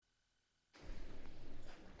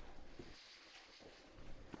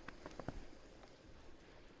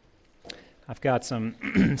I've got some,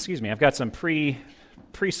 I've got some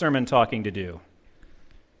pre-sermon talking to do.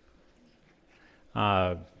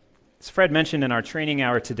 As Fred mentioned in our training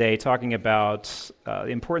hour today, talking about the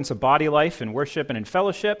importance of body life in worship and in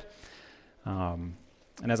fellowship. And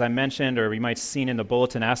as I mentioned, or you might have seen in the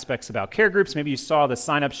bulletin aspects about care groups, maybe you saw the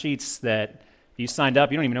sign-up sheets that you signed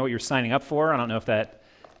up. You don't even know what you're signing up for. I don't know if that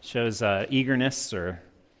shows eagerness or,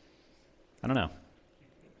 I don't know.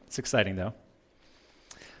 It's exciting though.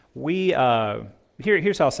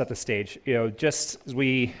 Here's how I'll set the stage. Just as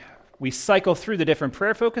we cycle through the different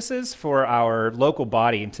prayer focuses for our local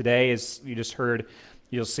body. And today, as you just heard,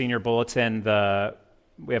 you'll see in your bulletin,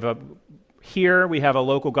 we have a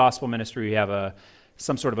local gospel ministry. We have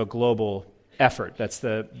some sort of a global effort. That's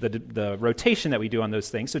the rotation that we do on those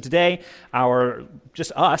things. So today,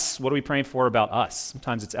 just us, what are we praying for about us?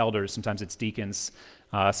 Sometimes it's elders, sometimes it's deacons,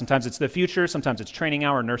 sometimes it's the future, sometimes it's training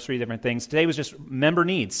hour, nursery, different things. Today was just member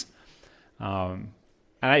needs. And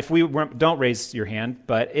if we don't raise your hand,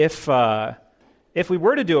 but if we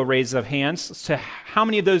were to do a raise of hands, to how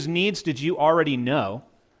many of those needs did you already know?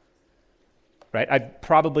 Right?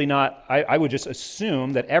 I would just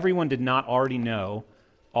assume that everyone did not already know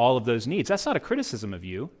all of those needs. That's not a criticism of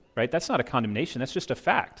you, right? That's not a condemnation. That's just a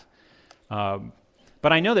fact. But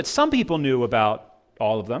I know that some people knew about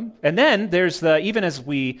all of them. And then there's as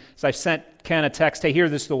I sent Ken a text, hey, here are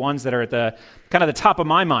the ones that are at the kind of the top of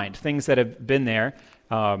my mind, things that have been there.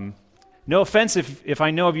 No offense if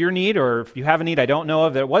I know of your need or if you have a need I don't know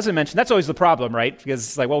of that wasn't mentioned. That's always the problem, right? Because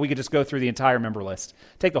it's like, well, we could just go through the entire member list,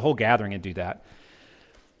 take the whole gathering and do that.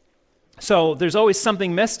 So there's always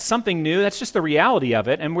something missed, something new. That's just the reality of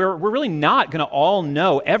it. And we're really not going to all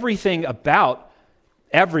know everything about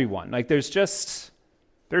everyone. Like there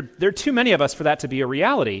are too many of us for that to be a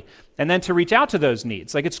reality. And then to reach out to those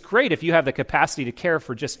needs. Like it's great if you have the capacity to care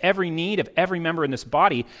for just every need of every member in this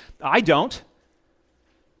body. I don't.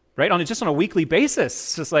 Right? Just on a weekly basis.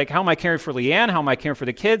 It's just like, how am I caring for Leanne? How am I caring for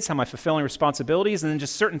the kids? How am I fulfilling responsibilities? And then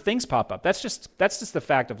just certain things pop up. That's just the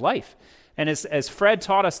fact of life. And as Fred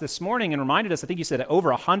taught us this morning and reminded us, I think he said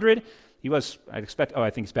over 100, I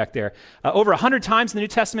think he's back there. Over 100 times in the New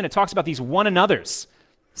Testament, it talks about these one another's,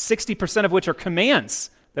 60% of which are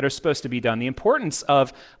commands that are supposed to be done. The importance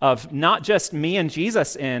of not just me and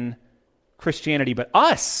Jesus in Christianity, but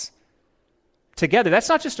us together. That's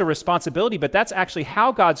not just a responsibility, but that's actually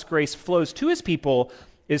how God's grace flows to his people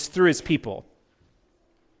is through his people.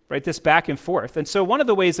 Right? This back and forth. And so one of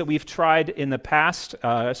the ways that we've tried in the past,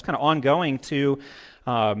 it's kind of ongoing to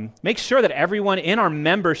make sure that everyone in our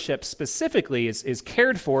membership specifically is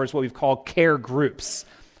cared for is what we've called care groups.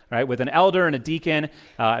 Right? With an elder and a deacon,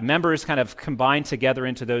 members kind of combined together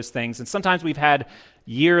into those things. And sometimes we've had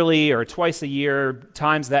yearly or twice a year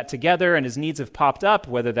times that together, and as needs have popped up,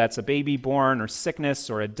 whether that's a baby born or sickness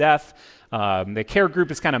or a death, the care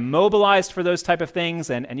group is kind of mobilized for those type of things,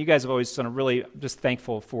 and you guys have always been really just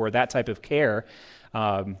thankful for that type of care.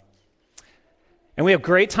 And we have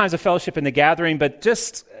great times of fellowship in the gathering, but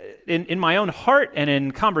just in my own heart and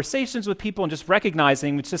in conversations with people and just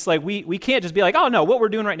recognizing, it's just like we can't just be like, oh no, what we're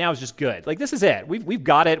doing right now is just good. Like this is it. We've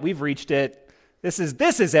got it. We've reached it. This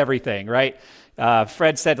is everything, right?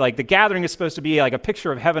 Fred said like the gathering is supposed to be like a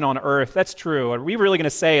picture of heaven on earth. That's true. Are we really going to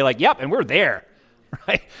say like, yep, and we're there,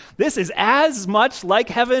 right? This is as much like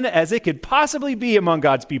heaven as it could possibly be among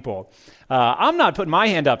God's people. I'm not putting my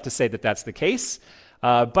hand up to say that that's the case,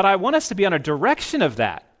 but I want us to be on a direction of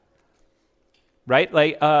that, right?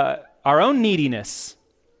 Like our own neediness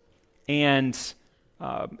and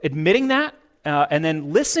admitting that and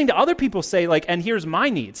then listening to other people say like, and here's my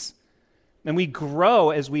needs. And we grow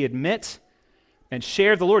as we admit and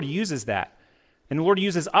share. The Lord uses that. And the Lord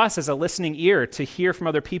uses us as a listening ear to hear from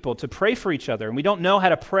other people, to pray for each other. And we don't know how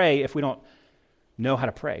to pray if we don't know how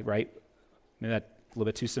to pray, right? Maybe that's a little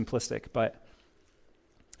bit too simplistic. But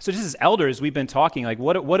so just as elders, we've been talking, like,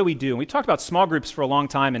 what do we do? And we've talked about small groups for a long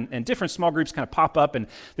time, and different small groups kind of pop up, and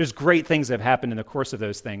there's great things that have happened in the course of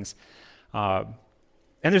those things.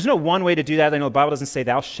 And there's no one way to do that. I know the Bible doesn't say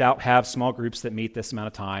thou shalt have small groups that meet this amount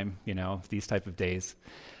of time, these type of days.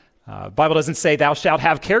 Bible doesn't say thou shalt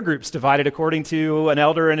have care groups divided according to an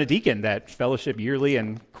elder and a deacon that fellowship yearly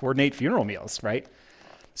and coordinate funeral meals, right?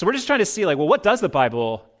 So we're just trying to see like, well, what does the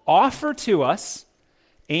Bible offer to us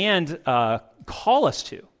and call us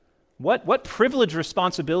to? What privileged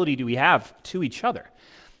responsibility do we have to each other?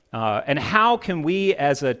 And how can we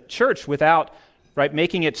as a church without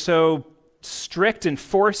making it so strict and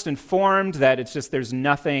forced and formed that it's just there's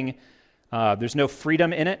nothing, there's no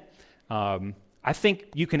freedom in it. I think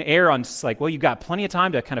you can err on just like, well, you've got plenty of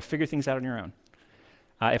time to kind of figure things out on your own.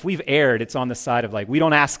 If we've erred, it's on the side of like, we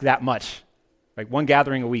don't ask that much, like one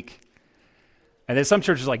gathering a week. And then some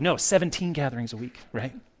churches are like, no, 17 gatherings a week,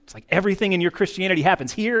 right? It's like everything in your Christianity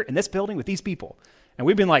happens here in this building with these people. And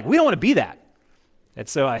we've been like, we don't want to be that. And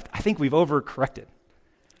so I think we've overcorrected.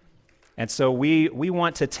 And so we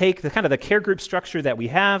want to take the kind of the care group structure that we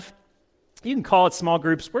have. You can call it small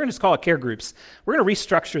groups. We're going to just call it care groups. We're going to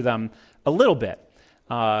restructure them a little bit.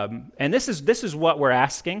 And this is what we're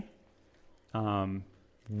asking. 1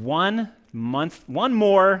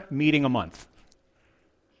 more meeting a month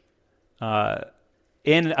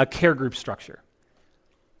in a care group structure.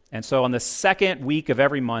 And so on the second week of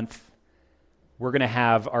every month, we're going to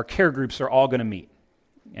have our care groups are all going to meet.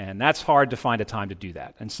 And that's hard to find a time to do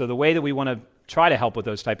that. And so the way that we want to try to help with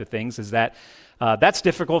those type of things is that that's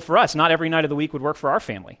difficult for us. Not every night of the week would work for our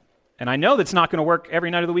family. And I know that's not going to work every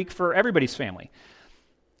night of the week for everybody's family.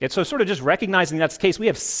 And so sort of just recognizing that's the case, we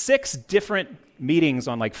have 6 different meetings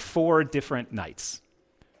on like 4 different nights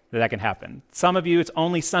that can happen. Some of you, it's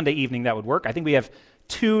only Sunday evening that would work. I think we have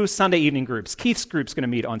 2 Sunday evening groups. Keith's group's going to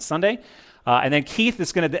meet on Sunday. And then Keith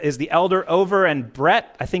is the elder over, and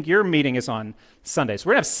Brett, I think your meeting is on Sunday. So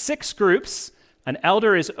we're going to have 6 groups. An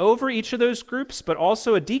elder is over each of those groups, but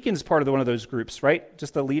also a deacon's part of one of those groups, right?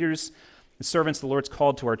 Just the leaders and servants the Lord's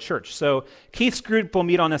called to our church. So Keith's group will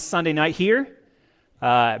meet on a Sunday night here.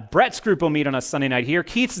 Brett's group will meet on a Sunday night here.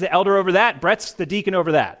 Keith's the elder over that. Brett's the deacon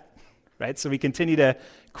over that, right? So we continue to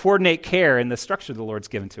coordinate care in the structure the Lord's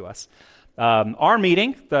given to us. Our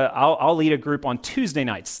meeting, I'll lead a group on Tuesday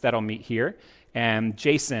nights that'll meet here, and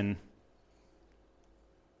Jason,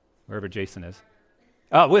 wherever Jason is,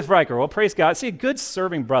 with Riker. Well, praise God. See, a good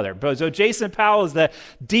serving brother. So Jason Powell is the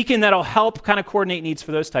deacon that'll help kind of coordinate needs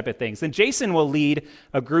for those type of things. Then Jason will lead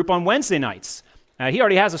a group on Wednesday nights. He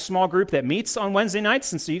already has a small group that meets on Wednesday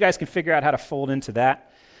nights, and so you guys can figure out how to fold into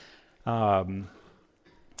that.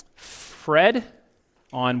 Fred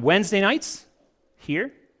on Wednesday nights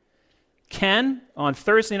here. Ken on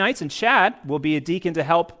Thursday nights, and Chad will be a deacon to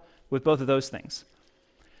help with both of those things.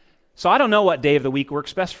 So I don't know what day of the week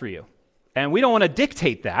works best for you. And we don't want to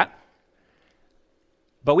dictate that,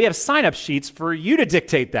 but we have sign-up sheets for you to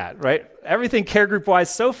dictate that, right? Everything care group-wise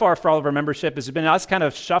so far for all of our membership has been us kind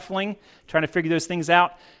of shuffling, trying to figure those things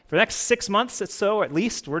out. For the next 6 months or so, at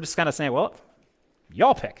least, we're just kind of saying, well,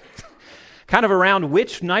 y'all pick. Kind of around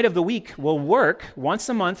which night of the week will work once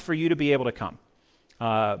a month for you to be able to come.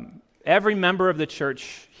 Every member of the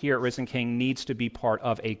church here at Risen King needs to be part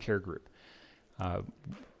of a care group.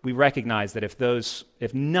 We recognize that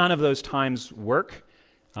if none of those times work,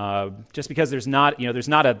 just because there's not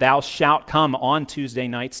a thou shalt come on Tuesday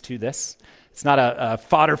nights to this. It's not a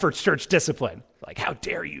fodder for church discipline. Like, how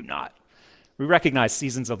dare you not? We recognize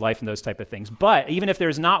seasons of life and those type of things. But even if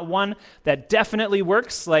there's not one that definitely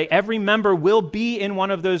works, like every member will be in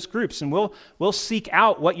one of those groups, and we'll seek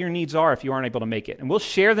out what your needs are if you aren't able to make it. And we'll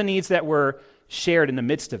share the needs that were shared in the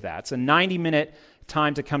midst of that. It's a 90-minute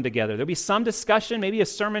time to come together. There'll be some discussion, maybe a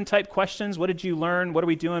sermon type questions. What did you learn? What are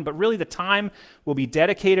we doing? But really the time will be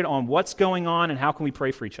dedicated on what's going on and how can we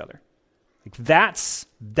pray for each other. Like that's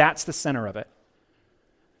the center of it.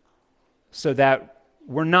 So that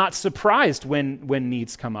we're not surprised when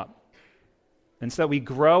needs come up. And so that we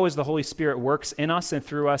grow as the Holy Spirit works in us and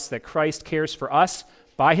through us, that Christ cares for us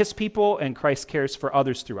by his people and Christ cares for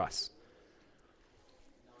others through us.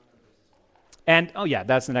 And,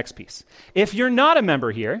 that's the next piece. If you're not a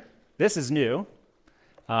member here, this is new,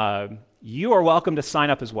 you are welcome to sign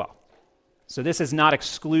up as well. So this is not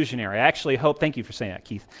exclusionary. I actually hope, thank you for saying that,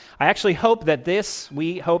 Keith. We hope that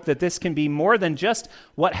this can be more than just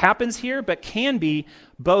what happens here, but can be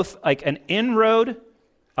both like an inroad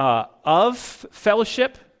of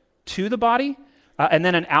fellowship to the body, and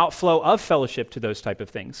then an outflow of fellowship to those type of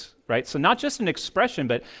things, right? So not just an expression,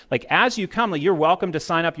 but like as you come, like you're welcome to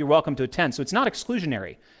sign up, you're welcome to attend. So it's not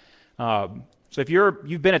exclusionary. So if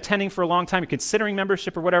you've been attending for a long time, you're considering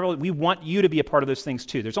membership or whatever, we want you to be a part of those things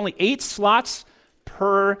too. There's only 8 slots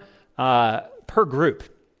per group.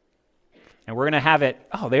 And we're going to have it,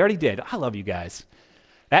 they already did. I love you guys.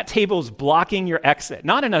 That table's blocking your exit,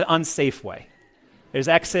 not in an unsafe way. There's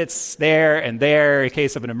exits there and there in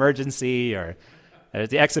case of an emergency, or there's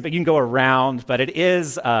the exit, but you can go around. But it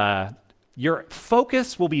is, your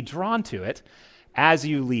focus will be drawn to it as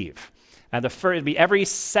you leave. And it'll be every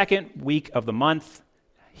second week of the month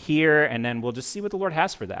here, and then we'll just see what the Lord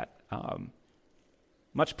has for that.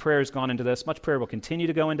 Much prayer has gone into this. Much prayer will continue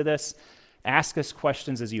to go into this. Ask us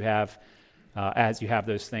questions as you have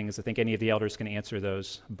those things. I think any of the elders can answer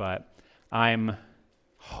those, but I'm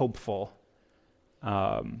hopeful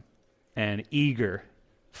and eager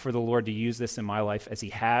for the Lord to use this in my life as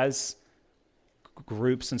he has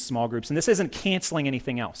groups and small groups. And this isn't canceling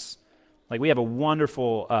anything else. Like we have a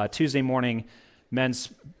wonderful Tuesday morning men's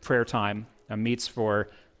prayer time meets for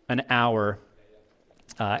an hour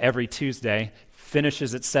every Tuesday,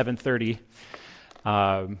 finishes at 7:30.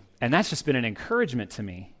 And that's just been an encouragement to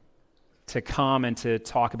me to come and to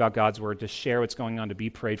talk about God's word, to share what's going on, to be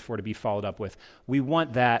prayed for, to be followed up with. We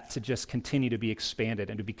want that to just continue to be expanded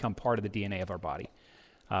and to become part of the DNA of our body.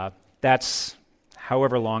 That's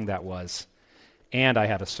however long that was. And I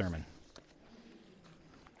have a sermon.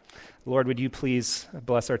 Lord, would you please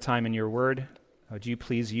bless our time in your word? Would you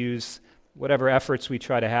please use whatever efforts we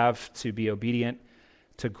try to have to be obedient,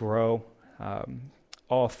 to grow,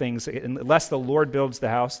 all things. Unless the Lord builds the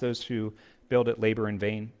house, those who build it labor in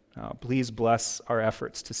vain. Please bless our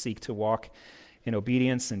efforts to seek to walk in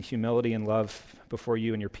obedience and humility and love before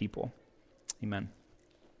you and your people. Amen.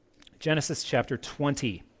 Genesis chapter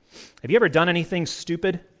 20. Have you ever done anything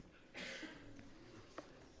stupid?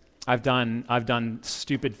 I've done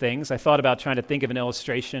stupid things. I thought about trying to think of an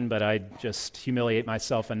illustration, but I just humiliate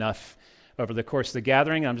myself enough over the course of the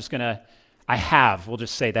gathering. We'll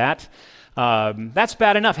just say that. That's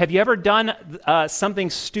bad enough. Have you ever done something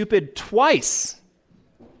stupid twice?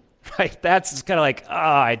 Right? That's kind of like,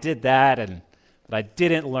 I did that, but I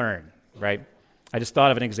didn't learn, right? I just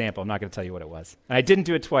thought of an example. I'm not going to tell you what it was. And I didn't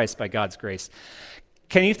do it twice by God's grace.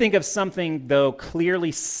 Can you think of something, though,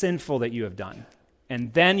 clearly sinful that you have done?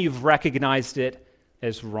 And then you've recognized it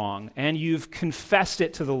as wrong, and you've confessed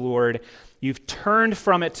it to the Lord. You've turned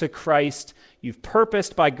from it to Christ. You've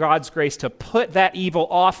purposed by God's grace to put that evil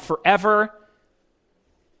off forever,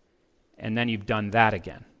 and then you've done that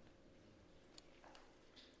again.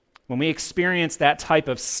 When we experience that type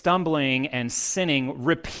of stumbling and sinning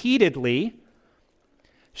repeatedly,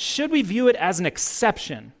 should we view it as an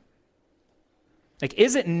exception? Like,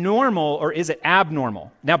 is it normal or is it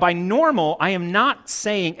abnormal? Now, by normal, I am not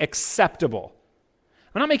saying acceptable.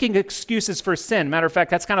 I'm not making excuses for sin. Matter of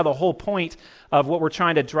fact, that's kind of the whole point of what we're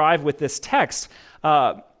trying to drive with this text.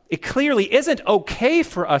 It clearly isn't okay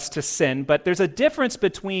for us to sin, but there's a difference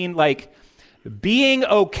between being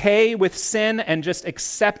okay with sin and just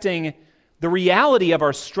accepting the reality of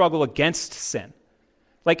our struggle against sin.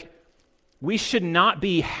 We should not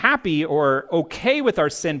be happy or okay with our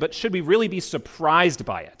sin, but should we really be surprised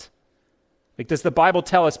by it? Does the Bible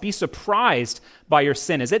tell us, be surprised by your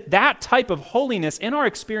sin? Is it that type of holiness in our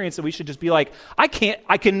experience that we should just be like, I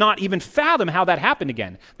cannot even fathom how that happened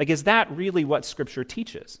again? Is that really what Scripture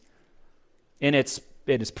teaches? In its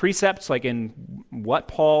precepts, in what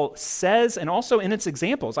Paul says, and also in its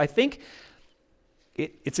examples. I think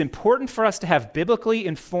it's important for us to have biblically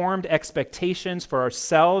informed expectations for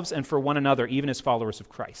ourselves and for one another, even as followers of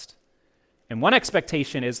Christ. And one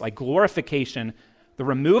expectation is glorification. The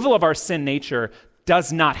removal of our sin nature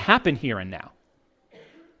does not happen here and now.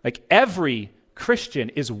 Every Christian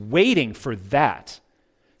is waiting for that.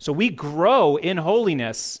 So we grow in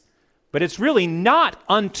holiness, but it's really not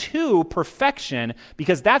unto perfection,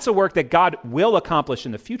 because that's a work that God will accomplish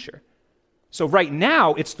in the future. So right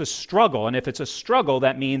now, it's the struggle, and if it's a struggle,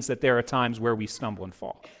 that means that there are times where we stumble and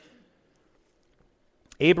fall.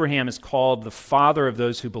 Abraham is called the father of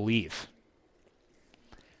those who believe,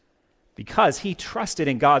 because he trusted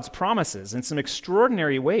in God's promises in some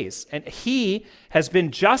extraordinary ways. And he has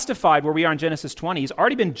been justified, where we are in Genesis 20. He's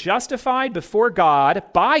already been justified before God,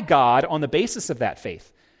 by God, on the basis of that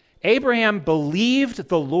faith. Abraham believed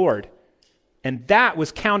the Lord, and that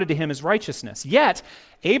was counted to him as righteousness. Yet,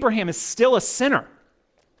 Abraham is still a sinner.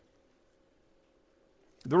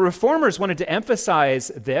 The Reformers wanted to emphasize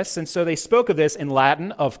this, and so they spoke of this in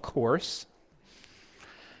Latin, of course,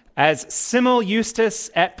 as simul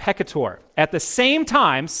justus et peccator. At the same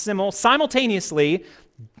time, simultaneously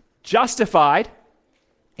justified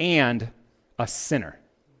and a sinner.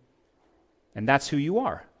 And that's who you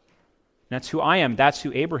are. That's who I am. That's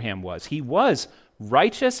who Abraham was. He was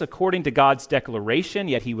righteous according to God's declaration,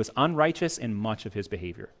 yet he was unrighteous in much of his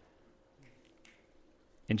behavior.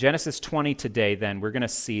 In Genesis 20 today, then, we're going to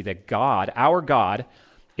see that God, our God,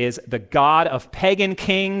 is the God of pagan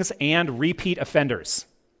kings and repeat offenders.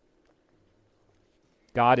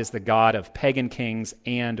 God is the God of pagan kings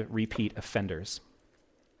and repeat offenders.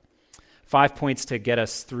 5 points to get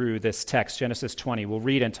us through this text, Genesis 20. We'll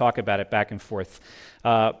read and talk about it back and forth.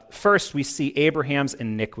 First, we see Abraham's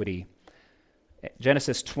iniquity.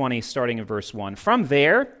 Genesis 20, starting in verse 1. From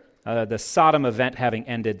there, the Sodom event having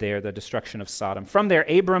ended there, the destruction of Sodom. From there,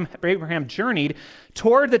 Abraham journeyed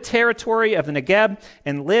toward the territory of the Negeb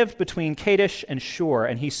and lived between Kadesh and Shur,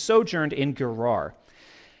 and he sojourned in Gerar.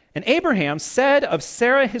 And Abraham said of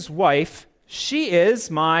Sarah his wife, "She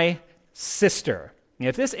is my sister."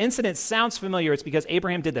 If this incident sounds familiar, it's because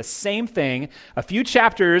Abraham did the same thing a few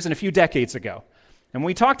chapters and a few decades ago. And when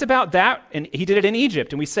we talked about that, and he did it in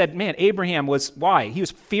Egypt, and we said, man, Abraham was, why? He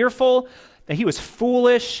was fearful, that he was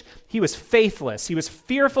foolish, he was faithless. He was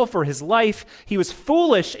fearful for his life, he was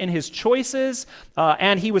foolish in his choices,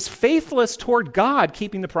 and he was faithless toward God,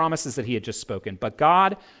 keeping the promises that he had just spoken. But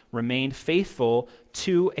God remained faithful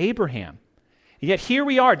to Abraham. And yet here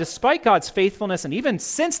we are, despite God's faithfulness, and even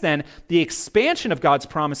since then, the expansion of God's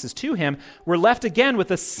promises to him, we're left again with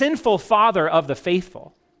the sinful father of the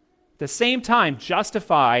faithful. At the same time,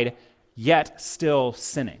 justified, yet still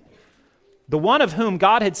sinning. The one of whom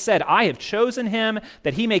God had said, I have chosen him,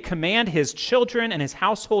 that he may command his children and his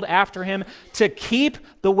household after him to keep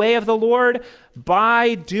the way of the Lord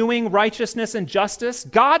by doing righteousness and justice.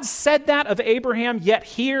 God said that of Abraham, yet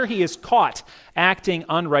here he is caught acting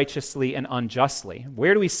unrighteously and unjustly.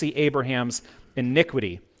 Where do we see Abraham's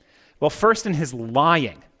iniquity? Well, first in his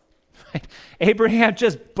lying. Abraham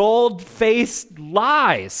just bold-faced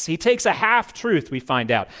lies. He takes a half-truth, we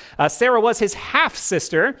find out. Sarah was his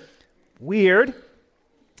half-sister. Weird.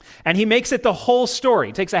 And he makes it the whole story.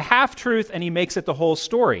 He takes a half-truth and he makes it the whole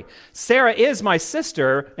story. Sarah is my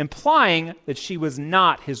sister, implying that she was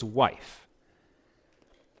not his wife.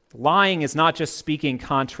 Lying is not just speaking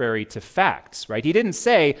contrary to facts, right? He didn't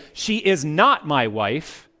say, she is not my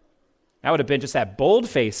wife. That would have been just that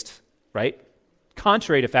bold-faced, right?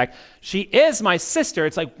 Contrary to fact. She is my sister.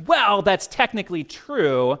 It's like, well, that's technically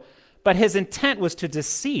true, but his intent was to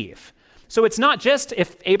deceive. So it's not just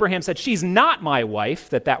if Abraham said, she's not my wife,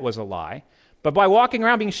 that was a lie, but by walking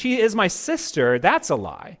around being, she is my sister, that's a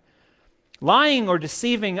lie. Lying or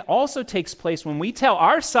deceiving also takes place when we tell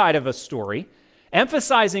our side of a story,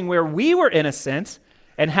 emphasizing where we were innocent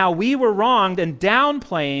and how we were wronged, and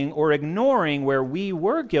downplaying or ignoring where we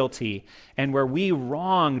were guilty and where we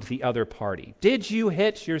wronged the other party. Did you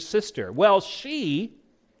hit your sister? Well,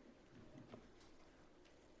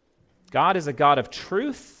 God is a God of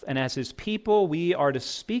truth, and as his people, we are to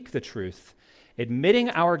speak the truth, admitting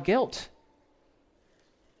our guilt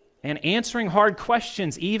and answering hard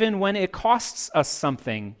questions even when it costs us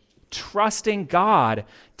something, trusting God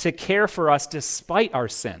to care for us despite our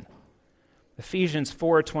sin. Ephesians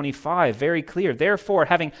 4:25, very clear. Therefore,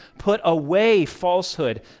 having put away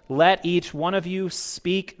falsehood, let each one of you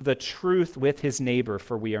speak the truth with his neighbor,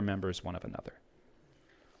 for we are members one of another.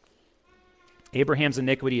 Abraham's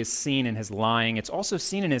iniquity is seen in his lying. It's also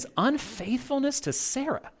seen in his unfaithfulness to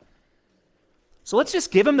Sarah. So let's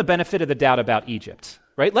just give him the benefit of the doubt about Egypt,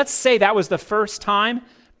 right? Let's say that was the first time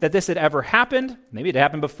that this had ever happened. Maybe it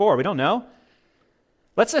happened before. We don't know.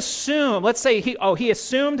 Let's say he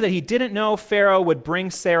assumed that he didn't know Pharaoh would bring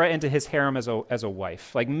Sarah into his harem as a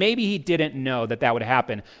wife. Like maybe he didn't know that would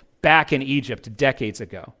happen back in Egypt decades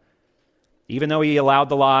ago. Even though he allowed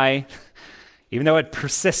the lie, even though it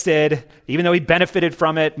persisted, even though he benefited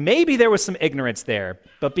from it, maybe there was some ignorance there.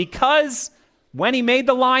 But because when he made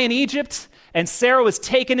the lie in Egypt and Sarah was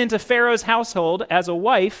taken into Pharaoh's household as a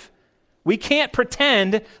wife, we can't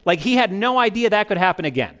pretend like he had no idea that could happen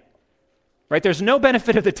again. Right? There's no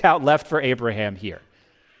benefit of the doubt left for Abraham here.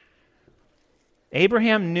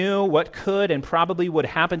 Abraham knew what could and probably would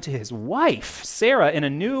happen to his wife, Sarah, in a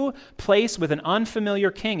new place with an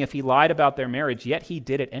unfamiliar king if he lied about their marriage, yet he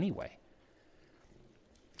did it anyway.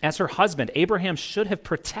 As her husband, Abraham should have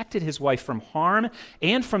protected his wife from harm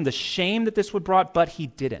and from the shame that this would brought, but he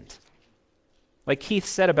didn't. Like Keith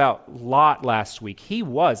said about Lot last week,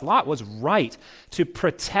 Lot was right to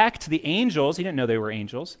protect the angels. He didn't know they were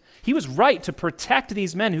angels. He was right to protect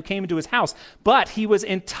these men who came into his house, but he was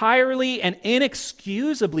entirely and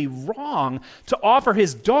inexcusably wrong to offer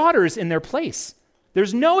his daughters in their place.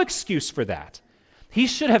 There's no excuse for that. He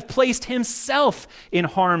should have placed himself in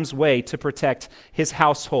harm's way to protect his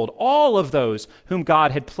household, all of those whom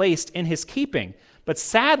God had placed in his keeping. But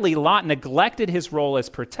sadly, Lot neglected his role as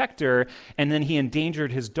protector, and then he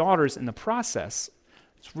endangered his daughters in the process.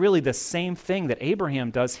 It's really the same thing that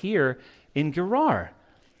Abraham does here in Gerar.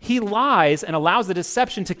 He lies and allows the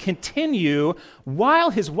deception to continue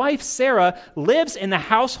while his wife Sarah lives in the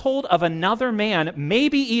household of another man,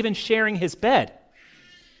 maybe even sharing his bed.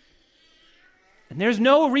 And there's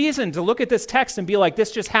no reason to look at this text and be like,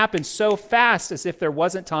 this just happened so fast, as if there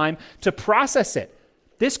wasn't time to process it.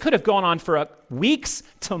 This could have gone on for weeks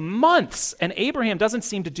to months, and Abraham doesn't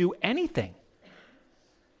seem to do anything.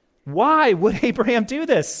 Why would Abraham do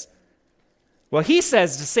this? Well, he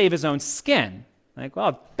says to save his own skin. Like,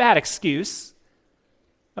 well, bad excuse,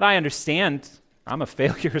 but I understand. I'm a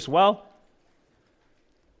failure as well.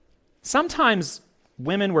 Sometimes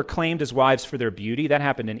women were claimed as wives for their beauty. That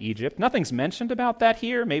happened in Egypt. Nothing's mentioned about that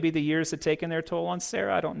here. Maybe the years had taken their toll on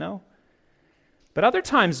Sarah. I don't know. But other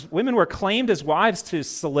times, women were claimed as wives to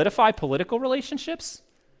solidify political relationships.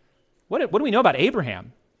 What do we know about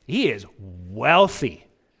Abraham? He is wealthy,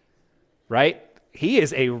 right? He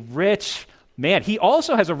is a rich man. He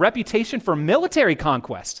also has a reputation for military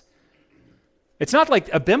conquest. It's not like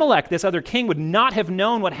Abimelech, this other king, would not have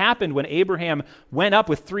known what happened when Abraham went up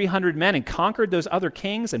with 300 men and conquered those other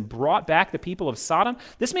kings and brought back the people of Sodom.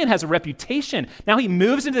 This man has a reputation. Now he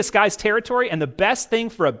moves into this guy's territory, and the best thing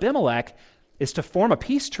for Abimelech is to form a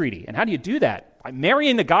peace treaty. And how do you do that? By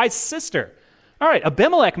marrying the guy's sister. All right,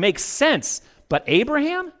 Abimelech makes sense, but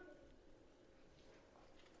Abraham?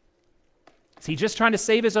 Is he just trying to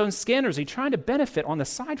save his own skin, or is he trying to benefit on the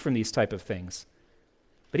side from these type of things?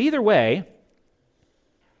 But either way,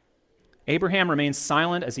 Abraham remains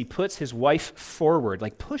silent as he puts his wife forward,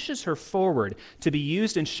 like pushes her forward to be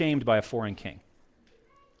used and shamed by a foreign king.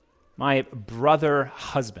 My brother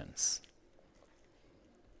husbands,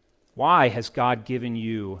 why has God given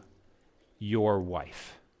you your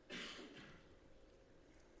wife?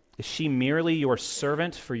 Is she merely your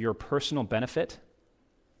servant for your personal benefit?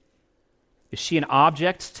 Is she an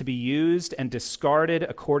object to be used and discarded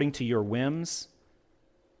according to your whims?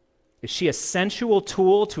 Is she a sensual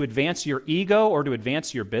tool to advance your ego or to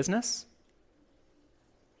advance your business?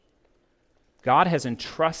 God has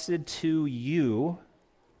entrusted to you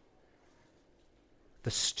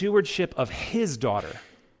the stewardship of his daughter.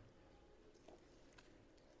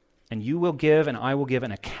 And you will give and I will give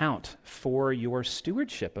an account for your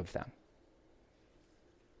stewardship of them.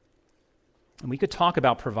 And we could talk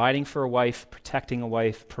about providing for a wife, protecting a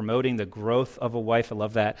wife, promoting the growth of a wife. I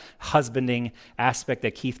love that husbanding aspect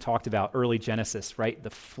that Keith talked about, early Genesis, right?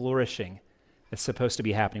 The flourishing that's supposed to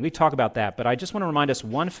be happening. We talk about that, but I just want to remind us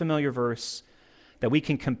one familiar verse that we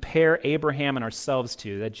can compare Abraham and ourselves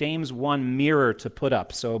to, that James 1 mirror to put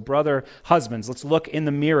up. So brother, husbands, let's look in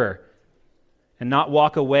the mirror and not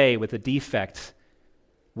walk away with a defect.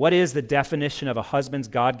 What is the definition of a husband's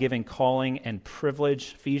God-given calling and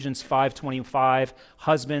privilege? Ephesians 5:25,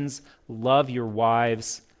 husbands, love your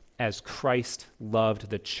wives as Christ loved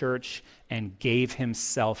the church and gave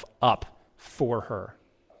himself up for her.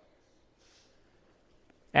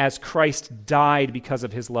 As Christ died because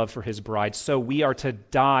of his love for his bride, so we are to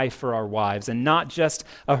die for our wives, and not just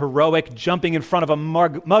a heroic jumping in front of a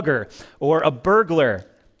mugger or a burglar.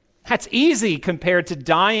 That's easy compared to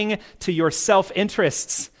dying to your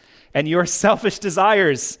self-interests and your selfish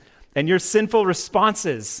desires and your sinful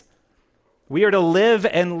responses. We are to live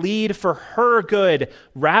and lead for her good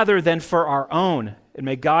rather than for our own. And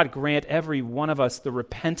may God grant every one of us the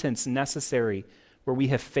repentance necessary where we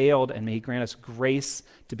have failed, and may he grant us grace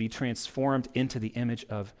to be transformed into the image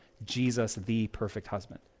of Jesus, the perfect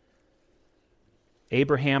husband.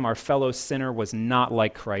 Abraham, our fellow sinner, was not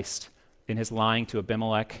like Christ in his lying to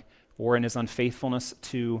Abimelech or in his unfaithfulness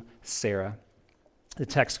to Sarah. The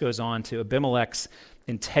text goes on to Abimelech's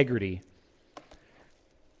integrity.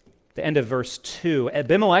 The end of verse 2,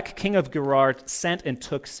 Abimelech, king of Gerar, sent and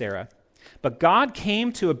took Sarah. But God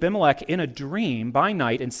came to Abimelech in a dream by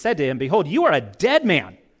night and said to him, behold, you are a dead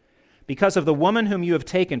man because of the woman whom you have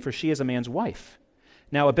taken, for she is a man's wife.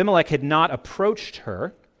 Now Abimelech had not approached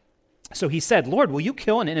her, so he said, Lord, will you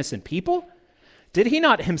kill an innocent people? Did he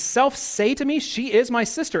not himself say to me, she is my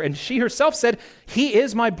sister? And she herself said, he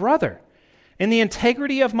is my brother. In the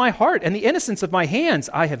integrity of my heart and the innocence of my hands,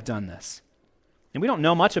 I have done this. And we don't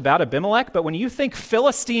know much about Abimelech, but when you think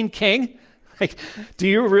Philistine king, like, do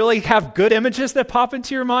you really have good images that pop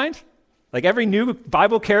into your mind? Like every new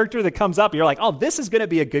Bible character that comes up, you're like, oh, this is going to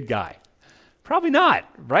be a good guy. Probably not,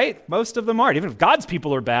 right? Most of them aren't. Even if God's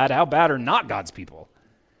people are bad, how bad are not God's people?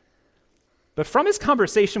 But from his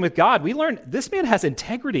conversation with God, we learn this man has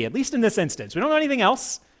integrity, at least in this instance. We don't know anything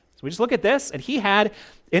else. So we just look at this, and he had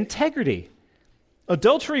integrity.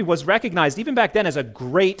 Adultery was recognized even back then as a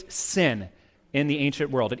great sin in the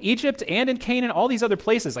ancient world. In Egypt and in Canaan, all these other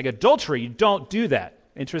places, like adultery, you don't do that.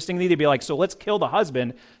 Interestingly, they'd be like, so let's kill the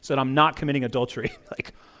husband so that I'm not committing adultery.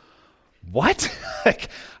 Like, what? Like,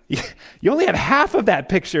 you only have half of that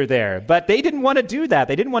picture there. But they didn't want to do that.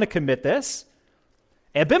 They didn't want to commit this.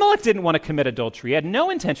 Abimelech didn't want to commit adultery. He had no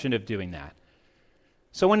intention of doing that.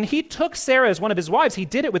 So when he took Sarah as one of his wives, he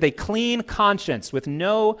did it with a clean conscience, with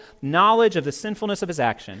no knowledge of the sinfulness of his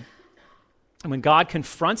action. And when God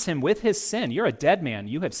confronts him with his sin, you're a dead man,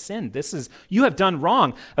 you have sinned, you have done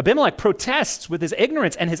wrong. Abimelech protests with his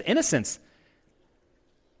ignorance and his innocence.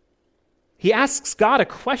 He asks God a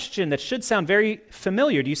question that should sound very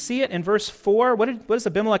familiar. Do you see it in verse 4? What does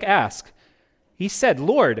Abimelech ask? He said,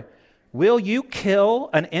 Lord, will you kill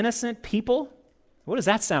an innocent people? What does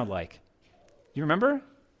that sound like? You remember?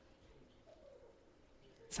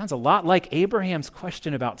 Sounds a lot like Abraham's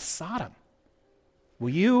question about Sodom. Will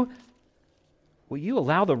you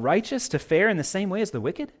allow the righteous to fare in the same way as the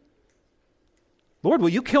wicked? Lord, will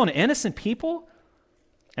you kill an innocent people?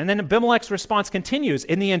 And then Abimelech's response continues,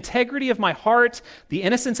 in the integrity of my heart, the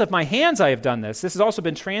innocence of my hands, I have done this. This has also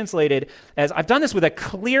been translated as, I've done this with a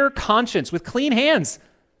clear conscience, with clean hands.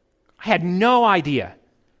 I had no idea.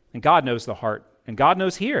 And God knows the heart, and God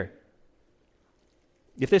knows here.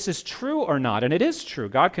 If this is true or not, and it is true,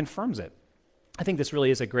 God confirms it. I think this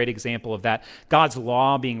really is a great example of that, God's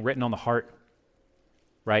law being written on the heart,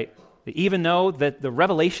 right? Even though that the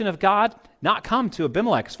revelation of God not come to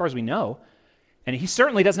Abimelech, as far as we know, and he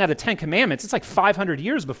certainly doesn't have the 10 Commandments. It's like 500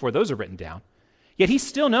 years before those are written down. Yet he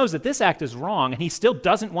still knows that this act is wrong, and he still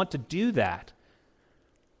doesn't want to do that.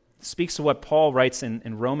 It speaks to what Paul writes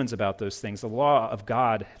in Romans about those things. The law of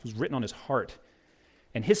God was written on his heart.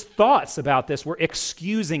 And his thoughts about this were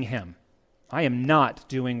excusing him. I am not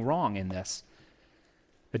doing wrong in this.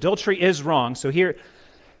 Adultery is wrong. So here,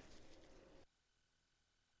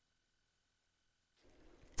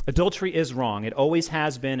 adultery is wrong. It always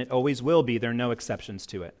has been. It always will be. There are no exceptions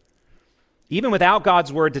to it. Even without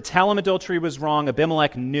God's word to tell him adultery was wrong,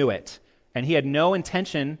 Abimelech knew it. And he had no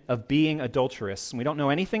intention of being adulterous. And we don't know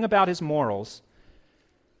anything about his morals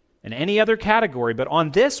in any other category. But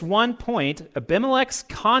on this one point, Abimelech's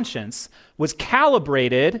conscience was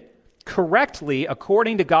calibrated correctly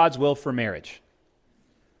according to God's will for marriage.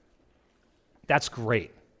 That's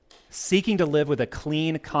great. Seeking to live with a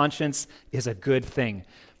clean conscience is a good thing.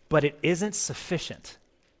 But it isn't sufficient.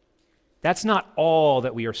 That's not all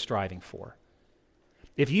that we are striving for.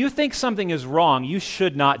 If you think something is wrong, you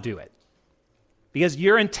should not do it. Because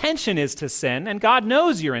your intention is to sin, and God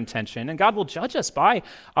knows your intention, and God will judge us by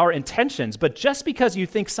our intentions. But just because you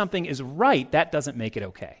think something is right, that doesn't make it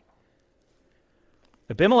okay.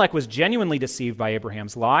 Abimelech was genuinely deceived by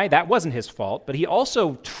Abraham's lie. That wasn't his fault, but he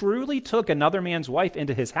also truly took another man's wife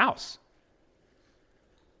into his house.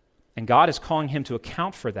 And God is calling him to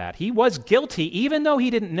account for that. He was guilty even though he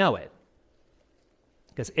didn't know it.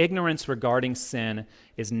 Because ignorance regarding sin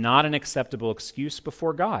is not an acceptable excuse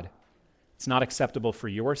before God. It's not acceptable for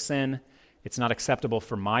your sin. It's not acceptable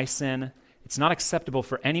for my sin. It's not acceptable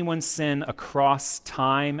for anyone's sin across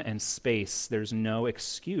time and space. There's no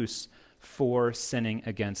excuse for sinning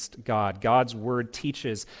against God. God's word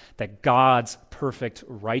teaches that God's perfect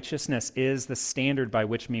righteousness is the standard by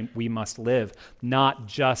which we must live, not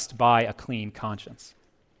just by a clean conscience.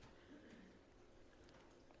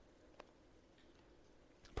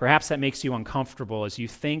 Perhaps that makes you uncomfortable as you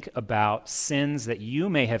think about sins that you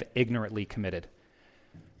may have ignorantly committed.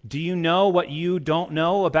 Do you know what you don't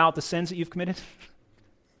know about the sins that you've committed?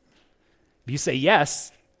 If you say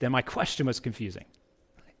yes, then my question was confusing.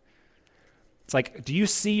 It's like, do you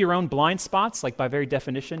see your own blind spots? Like by very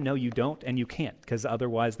definition, no, you don't, and you can't, because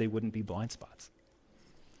otherwise they wouldn't be blind spots.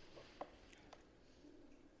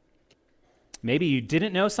 Maybe you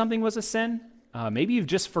didn't know something was a sin. Maybe you've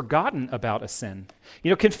just forgotten about a sin. You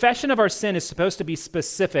know, confession of our sin is supposed to be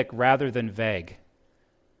specific rather than vague.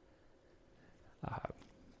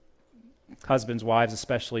 Husbands, wives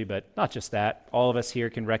especially, but not just that. All of us here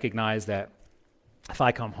can recognize that if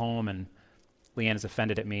I come home and Leanne is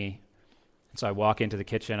offended at me, and so I walk into the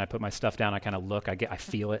kitchen, I put my stuff down, I kind of look, I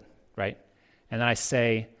feel it, right? And then I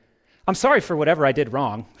say, I'm sorry for whatever I did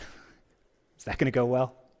wrong. Is that going to go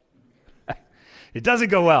well? It doesn't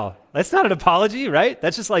go well. That's not an apology, right?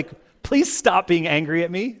 That's just like, please stop being angry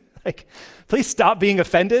at me. Like, please stop being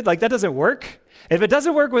offended. Like, that doesn't work. If it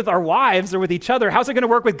doesn't work with our wives or with each other, how's it going to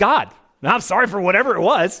work with God? Now, I'm sorry for whatever it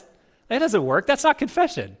was. That doesn't work. That's not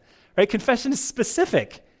confession, right? Confession is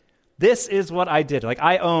specific. This is what I did. Like,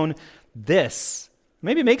 I own this.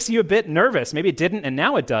 Maybe it makes you a bit nervous. Maybe it didn't, and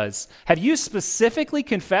now it does. Have you specifically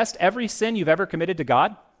confessed every sin you've ever committed to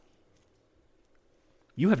God?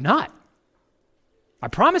 You have not. I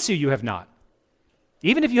promise you, you have not.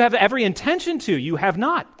 Even if you have every intention to, you have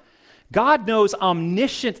not. God knows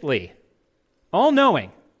omnisciently,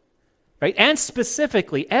 all-knowing, right? And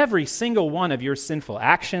specifically every single one of your sinful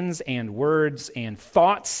actions and words and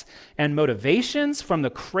thoughts and motivations from the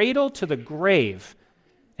cradle to the grave.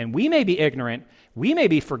 And we may be ignorant, we may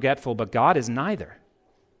be forgetful, but God is neither.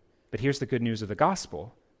 But here's the good news of the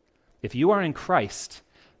gospel. If you are in Christ,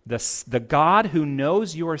 the God who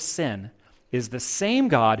knows your sin is the same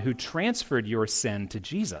God who transferred your sin to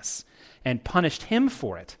Jesus and punished him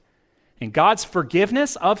for it. And God's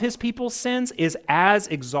forgiveness of his people's sins is as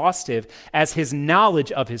exhaustive as his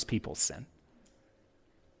knowledge of his people's sin.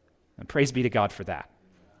 And praise be to God for that.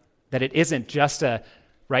 That it isn't just a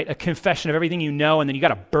confession of everything you know and then you got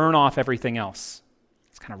to burn off everything else.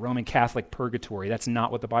 kind of Roman Catholic purgatory. That's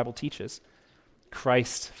not what the Bible teaches.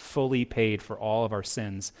 Christ fully paid for all of our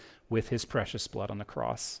sins with his precious blood on the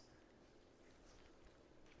cross.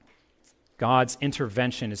 God's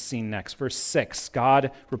intervention is seen next. Verse 6,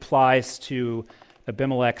 God replies to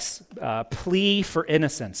Abimelech's plea for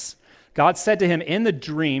innocence. God said to him in the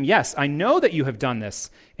dream, "Yes, I know that you have done this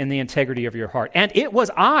in the integrity of your heart, and it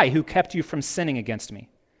was I who kept you from sinning against me.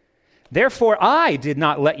 Therefore, I did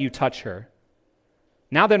not let you touch her.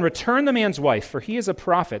 Now then, return the man's wife, for he is a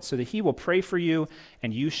prophet, so that he will pray for you,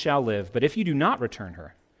 and you shall live. But if you do not return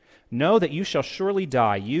her, know that you shall surely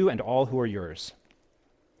die, you and all who are yours."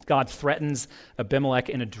 God threatens Abimelech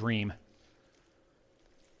in a dream.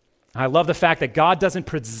 I love the fact that God doesn't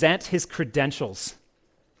present his credentials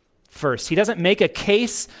first. He doesn't make a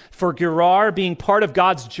case for Gerar being part of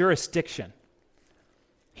God's jurisdiction.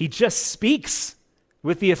 He just speaks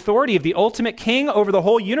with the authority of the ultimate king over the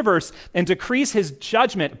whole universe and decrees his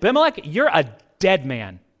judgment. Abimelech, you're a dead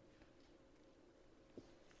man.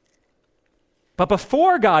 But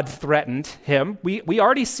before God threatened him, we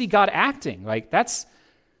already see God acting. That's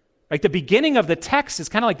like the beginning of the text is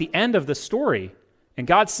kind of like the end of the story. And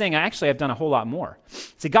God's saying, actually, I've done a whole lot more.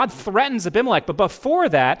 See, God threatens Abimelech, but before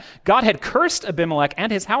that, God had cursed Abimelech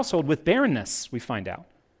and his household with barrenness, we find out.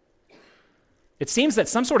 It seems that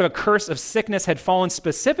some sort of a curse of sickness had fallen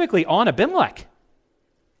specifically on Abimelech.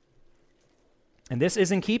 And this is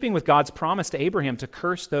in keeping with God's promise to Abraham to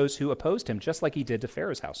curse those who opposed him, just like he did to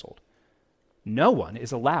Pharaoh's household. No one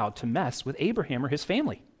is allowed to mess with Abraham or his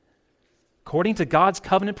family, according to God's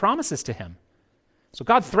covenant promises to him. So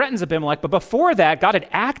God threatens Abimelech, but before that, God had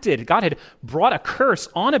acted. God had brought a curse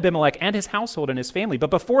on Abimelech and his household and his family. But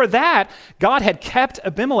before that, God had kept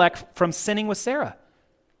Abimelech from sinning with Sarah.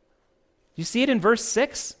 You see it in verse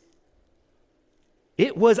 6?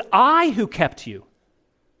 It was I who kept you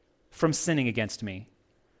from sinning against me.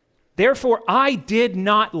 Therefore, I did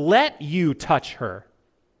not let you touch her.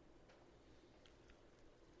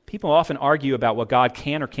 People often argue about what God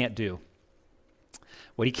can or can't do.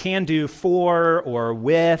 What he can do for or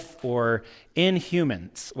with or in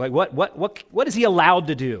humans. Like what is he allowed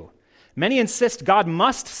to do? Many insist God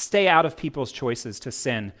must stay out of people's choices to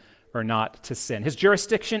sin or not to sin. His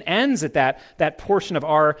jurisdiction ends at that portion of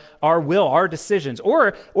our will, our decisions.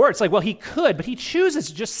 Or it's like, well, he could, but he chooses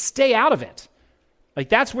to just stay out of it. Like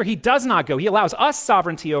that's where he does not go. He allows us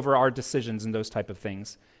sovereignty over our decisions and those type of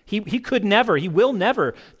things. He could never, he will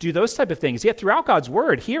never do those type of things. Yet throughout God's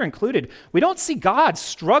word, here included, we don't see God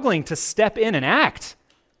struggling to step in and act.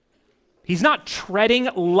 He's not treading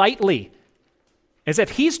lightly, as if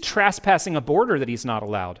he's trespassing a border that he's not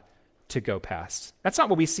allowed to go past. That's not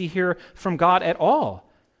what we see here from God at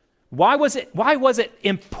all. Why was it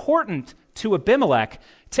important to Abimelech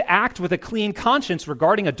to act with a clean conscience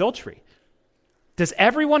regarding adultery? Does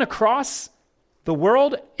everyone across the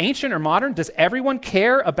world, ancient or modern, does everyone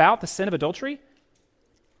care about the sin of adultery?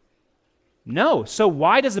 No. So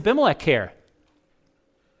why does Abimelech care?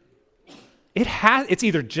 It's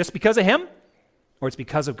either just because of him or it's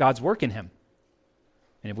because of God's work in him.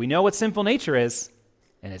 And if we know what sinful nature is,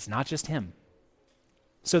 and it's not just him.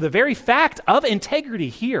 So the very fact of integrity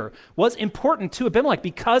here was important to Abimelech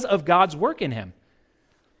because of God's work in him.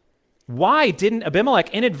 Why didn't Abimelech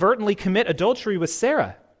inadvertently commit adultery with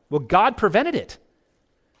Sarah? Well, God prevented it.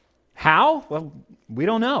 How? Well, we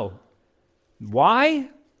don't know. Why?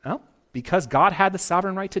 Well, because God had the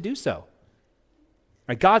sovereign right to do so.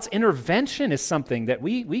 Right? God's intervention is something that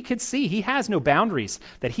we could see. He has no boundaries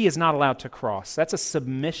that he is not allowed to cross. That's a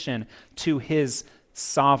submission to his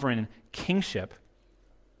sovereign kingship.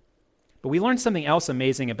 But we learned something else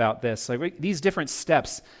amazing about this. These different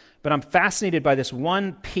steps, but I'm fascinated by this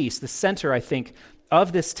one piece, the center, I think,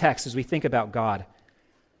 of this text as we think about God.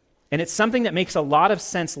 And it's something that makes a lot of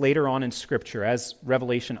sense later on in Scripture as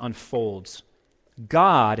Revelation unfolds.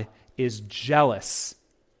 God is jealous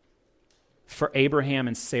for Abraham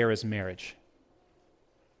and Sarah's marriage.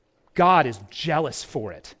 God is jealous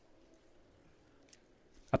for it.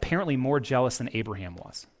 Apparently more jealous than Abraham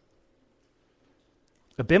was.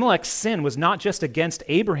 Abimelech's sin was not just against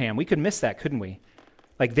Abraham. We could miss that, couldn't we?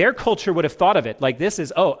 Like their culture would have thought of it like this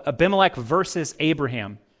is, Abimelech versus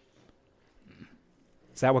Abraham.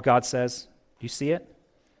 Is that what God says? Do you see it?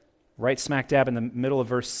 Right smack dab in the middle of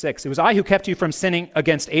verse 6. It was I who kept you from sinning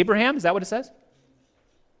against Abraham. Is that what it says?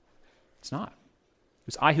 It's not. It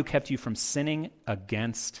was I who kept you from sinning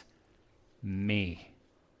against me.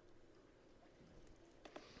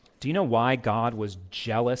 Do you know why God was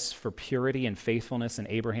jealous for purity and faithfulness in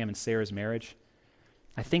Abraham and Sarah's marriage?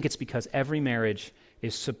 I think it's because every marriage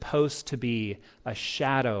is supposed to be a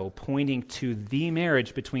shadow pointing to the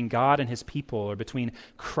marriage between God and his people, or between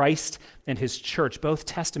Christ and his church. Both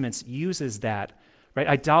testaments uses that, right?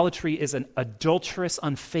 Idolatry is an adulterous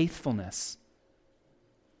unfaithfulness.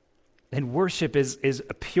 And worship is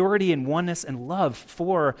a purity and oneness and love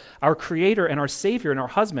for our Creator and our Savior and our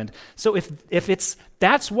husband. So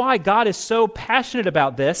that's why God is so passionate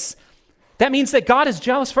about this, that means that God is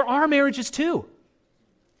jealous for our marriages too.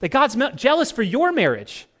 That God's jealous for your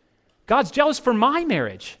marriage. God's jealous for my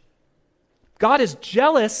marriage. God is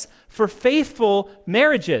jealous for faithful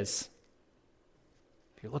marriages.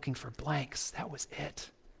 If you're looking for blanks, that was it.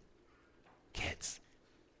 Kids.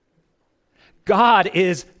 God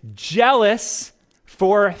is jealous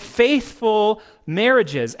for faithful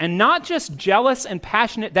marriages, and not just jealous and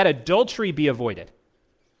passionate that adultery be avoided.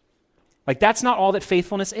 Like, that's not all that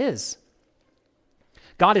faithfulness is.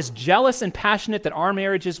 God is jealous and passionate that our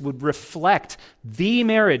marriages would reflect the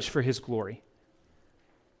marriage for his glory.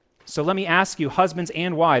 So let me ask you, husbands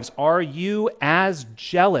and wives, are you as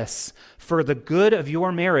jealous for the good of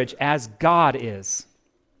your marriage as God is?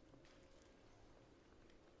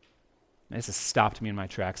 This has stopped me in my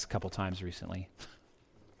tracks a couple times recently.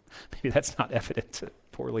 Maybe that's not evident to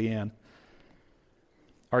poor Leanne.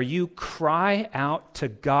 Are you cry out to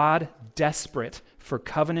God desperate for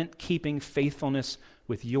covenant-keeping faithfulness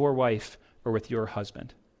with your wife or with your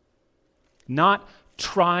husband? Not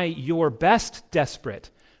try your best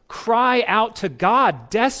desperate. Cry out to God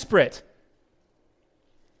desperate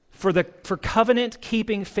for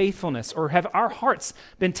covenant-keeping faithfulness. Or have our hearts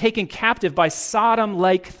been taken captive by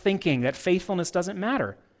Sodom-like thinking that faithfulness doesn't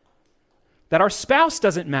matter, that our spouse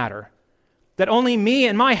doesn't matter, that only me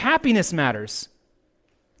and my happiness matters?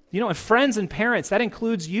 You know, and friends and parents, that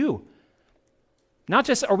includes you. Not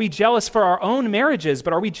just are we jealous for our own marriages,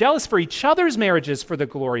 but are we jealous for each other's marriages for the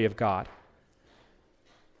glory of God?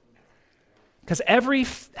 Because every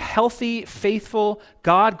healthy, faithful,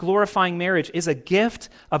 God-glorifying marriage is a gift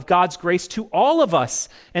of God's grace to all of us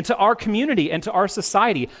and to our community and to our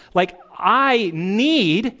society. Like, I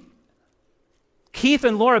need Keith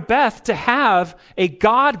and Laura Beth to have a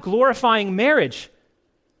God-glorifying marriage.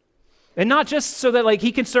 And not just so that, like,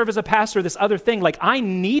 he can serve as a pastor or this other thing. Like, I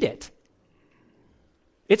need it.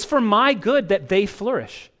 It's for my good that they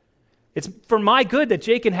flourish. It's for my good that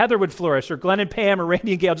Jake and Heather would flourish, or Glenn and Pam, or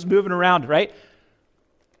Randy and Gail, just moving around, right?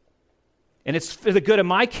 And it's for the good of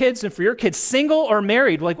my kids and for your kids, single or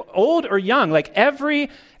married, like old or young. Like every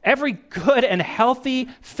good and healthy,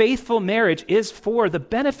 faithful marriage is for the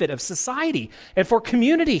benefit of society and for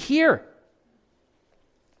community here.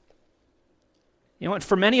 You know what?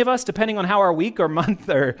 For many of us, depending on how our week or month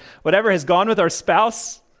or whatever has gone with our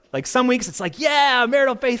spouse, like some weeks it's like, yeah,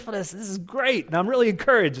 marital faithfulness, this is great, and I'm really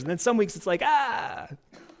encouraged. And then some weeks it's like,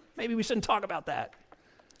 maybe we shouldn't talk about that.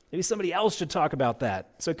 Maybe somebody else should talk about that.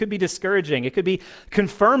 So it could be discouraging. It could be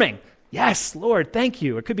confirming. Yes, Lord, thank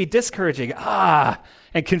you. It could be discouraging.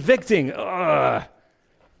 And convicting. And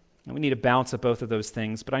we need a balance of both of those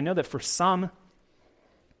things. But I know that for some,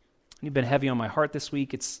 you've been heavy on my heart this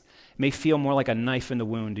week. It may feel more like a knife in the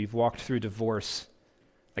wound. You've walked through divorce,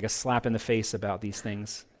 like a slap in the face about these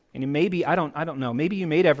things. And maybe, I don't know, maybe you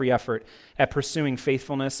made every effort at pursuing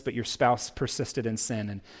faithfulness, but your spouse persisted in sin.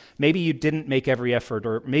 And maybe you didn't make every effort,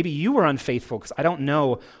 or maybe you were unfaithful, because I don't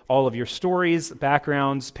know all of your stories,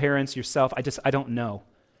 backgrounds, parents, yourself. I don't know.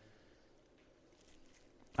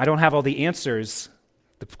 I don't have all the answers.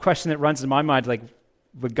 The question that runs in my mind, like,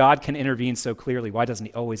 when God can intervene so clearly, why doesn't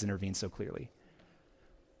he always intervene so clearly?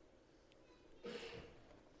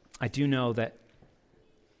 I do know that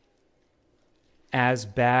as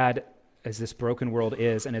bad as this broken world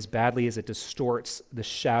is, and as badly as it distorts the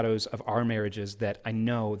shadows of our marriages, that I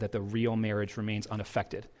know that the real marriage remains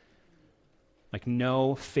unaffected. Like,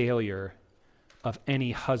 no failure of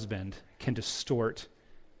any husband can distort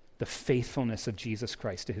the faithfulness of Jesus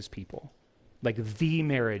Christ to his people. Like, the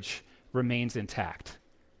marriage remains intact.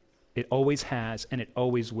 It always has, and it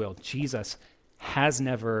always will. Jesus has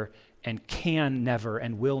never and can never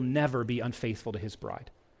and will never be unfaithful to his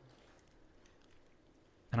bride.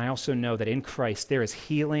 And I also know that in Christ there is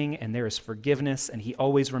healing and there is forgiveness, and he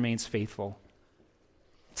always remains faithful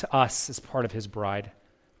to us as part of his bride.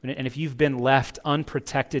 And if you've been left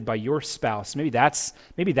unprotected by your spouse, maybe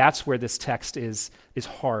that's where this text is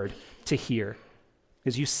hard to hear,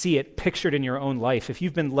 because you see it pictured in your own life. If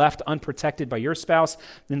you've been left unprotected by your spouse,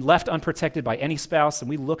 then left unprotected by any spouse, and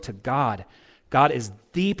we look to God. God is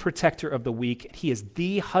the protector of the weak. He is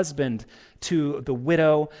the husband to the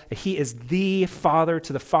widow. He is the father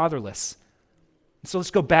to the fatherless. So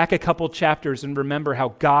let's go back a couple chapters and remember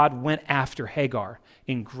how God went after Hagar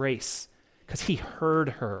in grace. because he heard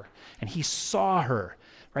her and he saw her,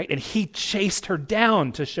 right? And he chased her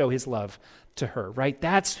down to show his love to her, right?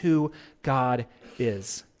 That's who God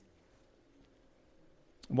is.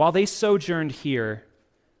 While they sojourned here,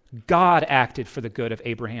 God acted for the good of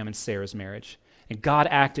Abraham and Sarah's marriage. And God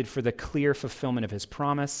acted for the clear fulfillment of his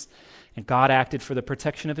promise. And God acted for the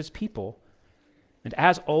protection of his people. And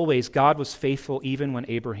as always, God was faithful even when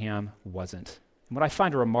Abraham wasn't. And what I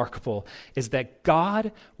find remarkable is that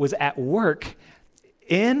God was at work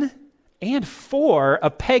in and for a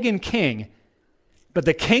pagan king. But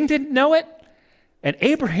the king didn't know it, and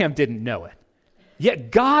Abraham didn't know it.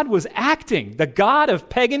 Yet God was acting, the God of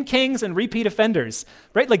pagan kings and repeat offenders,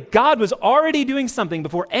 right? Like God was already doing something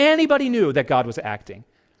before anybody knew that God was acting.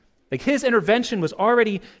 Like his intervention was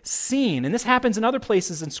already seen. And this happens in other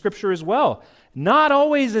places in Scripture as well. Not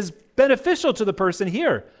always as beneficial to the person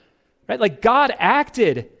here, right? Like God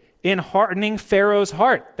acted in hardening Pharaoh's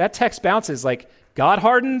heart. That text bounces like God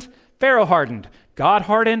hardened, Pharaoh hardened. God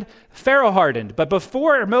hardened, Pharaoh hardened. But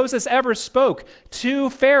before Moses ever spoke to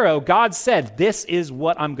Pharaoh, God said, this is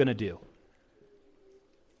what I'm going to do.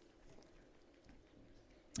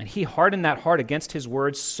 And he hardened that heart against his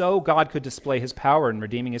words so God could display his power in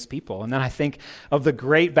redeeming his people. And then I think of the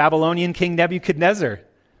great Babylonian king Nebuchadnezzar,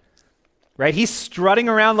 right? He's strutting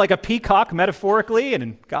around like a peacock metaphorically,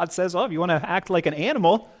 and God says, oh, if you want to act like an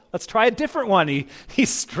animal, let's try a different one. He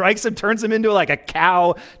strikes him, turns him into like a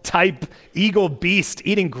cow-type eagle beast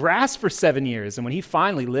eating grass for 7 years. And when he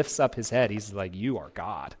finally lifts up his head, he's like, you are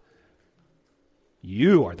God.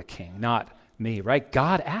 You are the king, not me, right?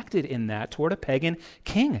 God acted in that toward a pagan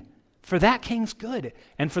king for that king's good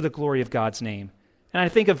and for the glory of God's name. And I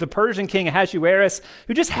think of the Persian king Ahasuerus,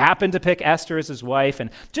 who just happened to pick Esther as his wife and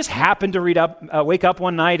just happened to wake up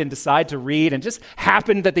one night and decide to read, and just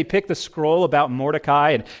happened that they picked the scroll about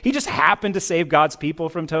Mordecai, and he just happened to save God's people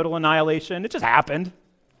from total annihilation. It just happened.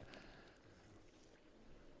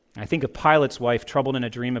 I think of Pilate's wife, troubled in a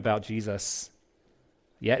dream about Jesus,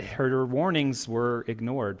 yet her warnings were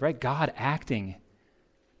ignored, right? God acting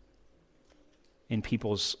in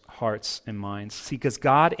people's hearts and minds. See, because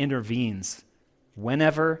God intervenes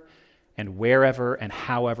whenever and wherever and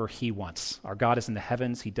however he wants. Our God is in the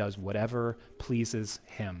heavens. He does whatever pleases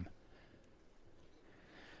him.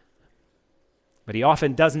 But he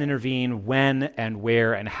often doesn't intervene when and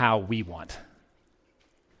where and how we want,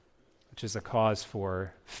 which is a cause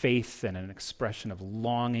for faith and an expression of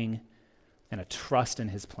longing and a trust in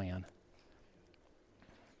his plan.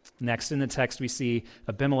 Next in the text, we see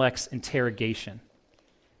Abimelech's interrogation.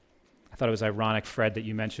 I thought it was ironic, Fred, that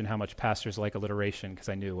you mentioned how much pastors like alliteration, because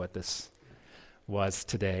I knew what this was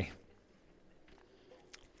today.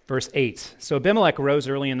 Verse 8, so Abimelech rose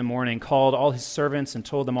early in the morning, called all his servants, and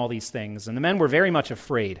told them all these things. And the men were very much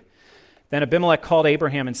afraid. Then Abimelech called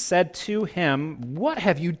Abraham and said to him, what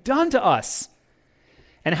have you done to us?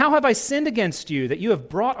 And how have I sinned against you, that you have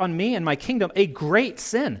brought on me and my kingdom a great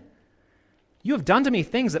sin? You have done to me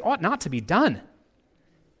things that ought not to be done.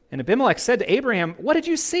 And Abimelech said to Abraham, what did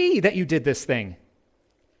you see that you did this thing?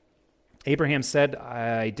 Abraham said,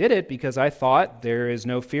 I did it because I thought there is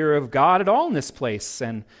no fear of God at all in this place,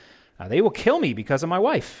 and they will kill me because of my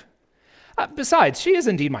wife. Besides, she is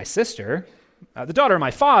indeed my sister, the daughter of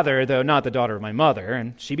my father, though not the daughter of my mother,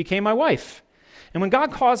 and she became my wife. And when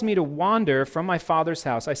God caused me to wander from my father's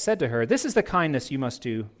house, I said to her, this is the kindness you must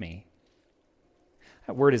do me.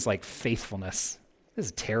 That word is like faithfulness. This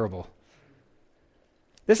is terrible.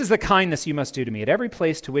 This is the kindness you must do to me. At every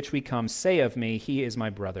place to which we come, say of me, he is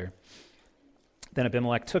my brother. Then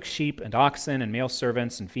Abimelech took sheep and oxen and male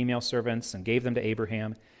servants and female servants and gave them to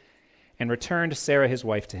Abraham and returned Sarah his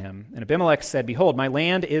wife to him. And Abimelech said, behold, my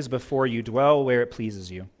land is before you. Dwell where it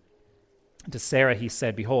pleases you. To Sarah he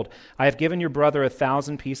said, behold, I have given your brother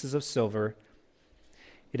 1,000 pieces of silver.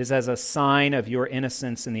 It is as a sign of your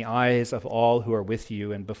innocence in the eyes of all who are with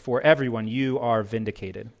you, and before everyone you are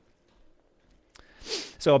vindicated.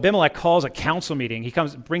 So Abimelech calls a council meeting. He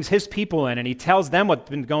brings his people in, and he tells them what's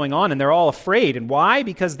been going on, and they're all afraid. And why?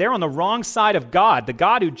 Because they're on the wrong side of God, the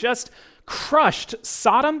God who just crushed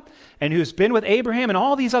Sodom and who's been with Abraham and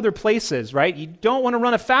all these other places, right? You don't want to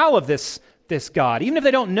run afoul of this God. Even if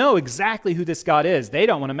they don't know exactly who this God is, they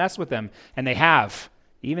don't want to mess with them, and they have,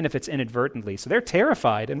 even if it's inadvertently. So they're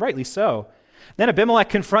terrified, and rightly so. Then Abimelech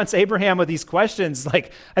confronts Abraham with these questions.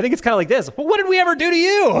 Like, I think it's kind of like this. Well, what did we ever do to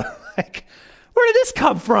you? Like, where did this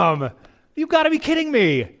come from? You've got to be kidding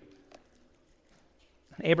me.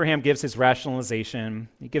 Abraham gives his rationalization.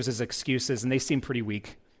 He gives his excuses, and they seem pretty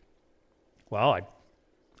weak. Well,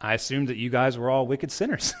 I assumed that you guys were all wicked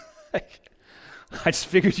sinners. I just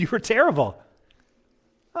figured you were terrible.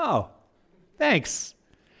 Oh, thanks.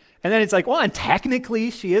 And then it's like, well, and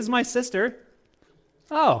technically she is my sister.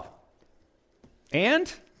 Oh,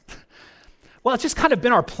 and? Well, it's just kind of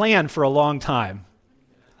been our plan for a long time.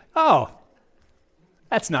 Oh,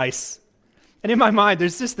 that's nice. And in my mind,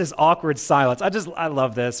 there's just this awkward silence. I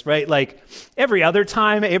love this, right? Like every other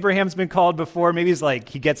time Abraham's been called before, maybe he's like,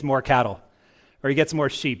 he gets more cattle or he gets more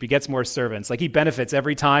sheep, he gets more servants. Like he benefits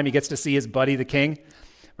every time he gets to see his buddy, the king,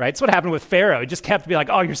 right? That's what happened with Pharaoh. He just kept being like,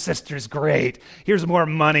 oh, your sister's great. Here's more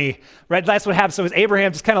money, right? That's what happened. So is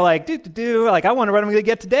Abraham just kind of like, like, I wonder what I'm going to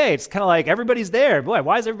get today. It's kind of like everybody's there. Boy,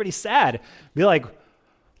 why is everybody sad? Be like,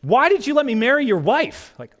 why did you let me marry your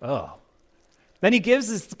wife? Like, oh. Then he gives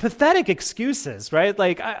his pathetic excuses, right?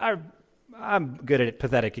 Like, I'm good at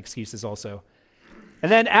pathetic excuses also.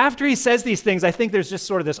 And then after he says these things, I think there's just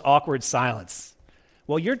sort of this awkward silence.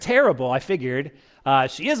 Well, you're terrible, I figured.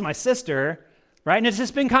 She is my sister, right? And it's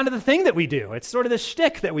just been kind of the thing that we do. It's sort of the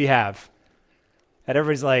shtick that we have. And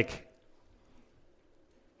everybody's like,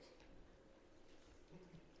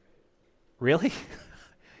 really?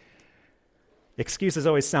 Excuses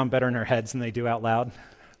always sound better in our heads than they do out loud,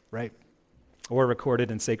 right? Or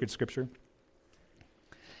recorded in sacred scripture.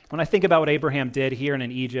 When I think about what Abraham did here and in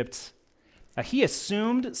Egypt, he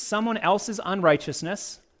assumed someone else's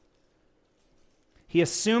unrighteousness. He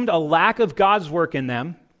assumed a lack of God's work in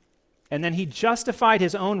them, and then he justified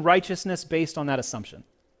his own righteousness based on that assumption.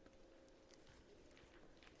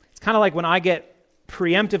 It's kind of like when I get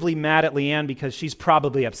preemptively mad at Leanne because she's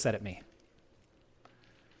probably upset at me.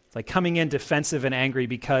 It's like coming in defensive and angry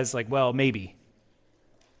because, like, well, maybe.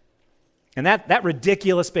 And that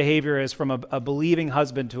ridiculous behavior is from a believing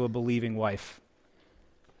husband to a believing wife.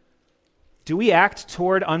 Do we act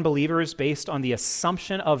toward unbelievers based on the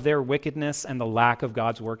assumption of their wickedness and the lack of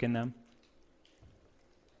God's work in them?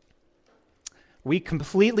 Are we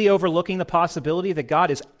completely overlooking the possibility that God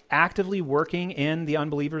is actively working in the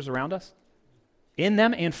unbelievers around us? In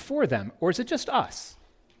them and for them? Or is it just us?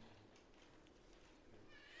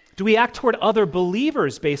 Do we act toward other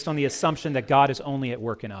believers based on the assumption that God is only at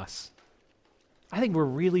work in us? I think we're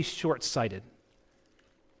really short-sighted.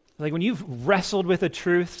 Like when you've wrestled with a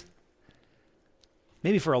truth,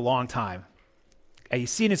 maybe for a long time, and you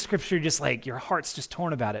see it in Scripture, just like your heart's just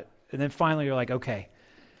torn about it. And then finally you're like, okay,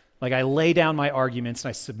 like I lay down my arguments and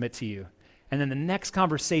I submit to you. And then the next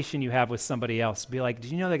conversation you have with somebody else, be like,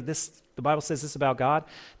 did you know that the Bible says this about God?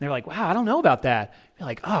 And they're like, wow, I don't know about that. You're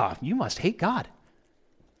like, oh, you must hate God.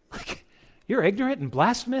 Like, you're ignorant and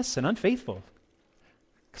blasphemous and unfaithful.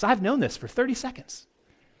 Because I've known this for 30 seconds.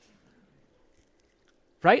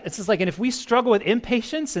 Right? It's just like, and if we struggle with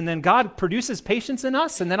impatience and then God produces patience in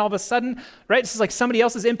us, and then all of a sudden, right, it's just like somebody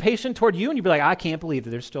else is impatient toward you, and you'd be like, I can't believe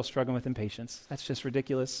that they're still struggling with impatience. That's just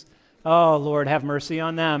ridiculous. Oh, Lord, have mercy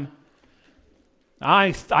on them.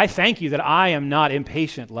 I thank you that I am not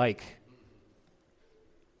impatient like.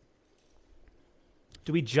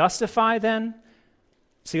 Do we justify then?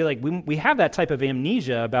 See, like we have that type of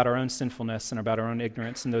amnesia about our own sinfulness and about our own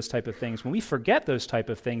ignorance and those type of things. When we forget those type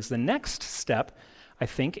of things, the next step, I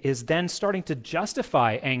think, is then starting to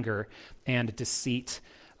justify anger and deceit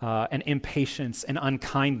and impatience and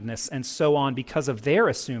unkindness and so on because of their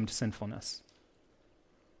assumed sinfulness.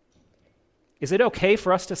 Is it okay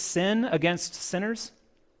for us to sin against sinners?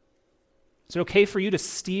 Is it okay for you to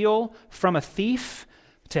steal from a thief,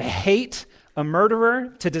 to hate a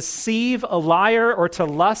murderer, to deceive a liar, or to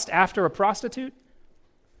lust after a prostitute?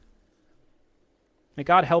 May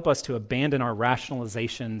God help us to abandon our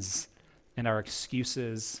rationalizations and our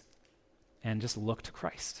excuses and just look to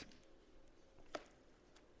Christ.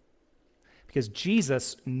 Because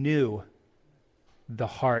Jesus knew the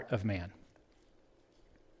heart of man.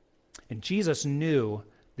 And Jesus knew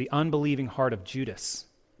the unbelieving heart of Judas.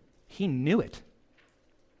 He knew it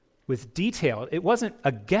with detail. It wasn't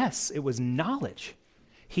a guess, it was knowledge.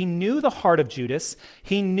 He knew the heart of Judas.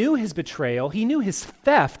 He knew his betrayal. He knew his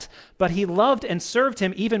theft, but he loved and served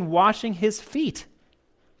him, even washing his feet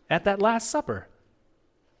at that Last Supper.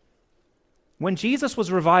 When Jesus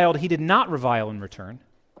was reviled, he did not revile in return.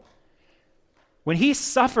 When he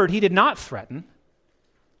suffered, he did not threaten,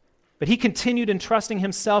 but he continued entrusting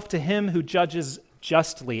himself to him who judges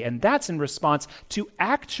justly, and that's in response to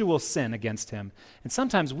actual sin against him. And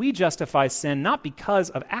sometimes we justify sin not because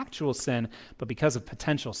of actual sin, but because of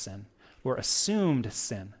potential sin or assumed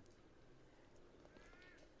sin.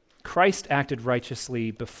 Christ acted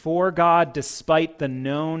righteously before God despite the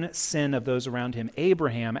known sin of those around him.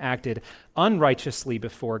 Abraham acted unrighteously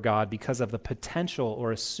before God because of the potential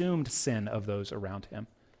or assumed sin of those around him.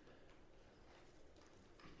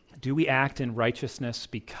 Do we act in righteousness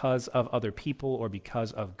because of other people or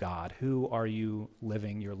because of God? Who are you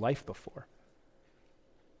living your life before?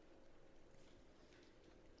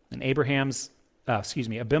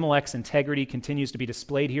 And Abimelech's integrity continues to be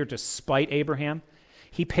displayed here despite Abraham.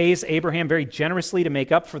 He pays Abraham very generously to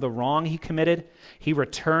make up for the wrong he committed. He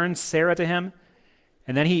returns Sarah to him.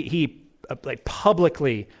 And then he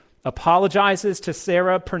publicly apologizes to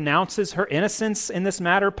Sarah, pronounces her innocence in this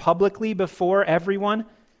matter publicly before everyone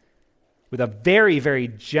with a very, very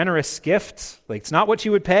generous gift. Like, it's not what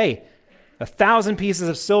you would pay. 1,000 pieces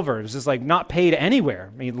of silver. It was just like not paid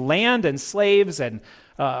anywhere. I mean, land and slaves and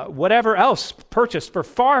whatever else purchased for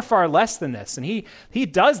far, far less than this. And he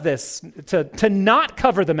does this to not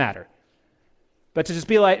cover the matter, but to just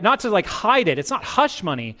be like, not to like hide it. It's not hush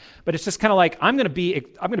money, but it's just kind of like, I'm going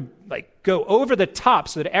to like go over the top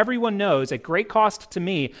so that everyone knows at great cost to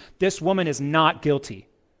me, this woman is not guilty.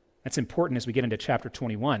 That's important as we get into chapter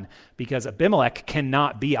 21, because Abimelech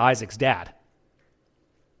cannot be Isaac's dad.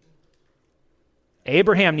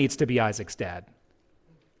 Abraham needs to be Isaac's dad.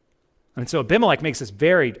 And so Abimelech makes this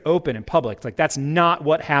very open and public. It's like, that's not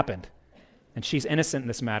what happened. And she's innocent in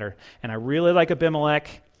this matter. And I really like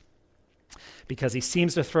Abimelech because he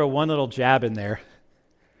seems to throw one little jab in there.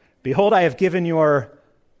 Behold, I have given your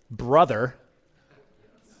brother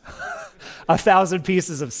 1,000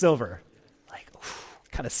 pieces of silver. Like,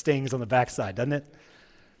 kind of stings on the backside, doesn't it?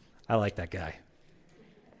 I like that guy.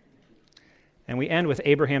 And we end with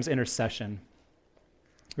Abraham's intercession.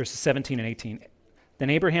 Verses 17 and 18. Then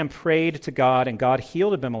Abraham prayed to God, and God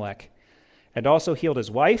healed Abimelech, and also healed his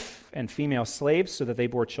wife and female slaves, so that they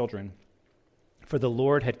bore children. For the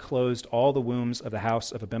Lord had closed all the wombs of the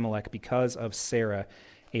house of Abimelech because of Sarah,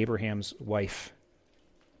 Abraham's wife.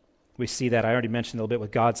 We see that, I already mentioned a little bit,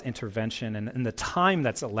 with God's intervention and the time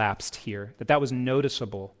that's elapsed here, that was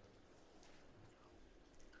noticeable.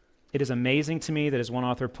 It is amazing to me that, as one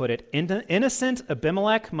author put it, innocent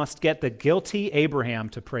Abimelech must get the guilty Abraham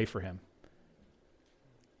to pray for him.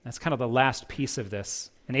 That's kind of the last piece of this.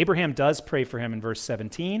 And Abraham does pray for him in verse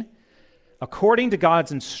 17, according to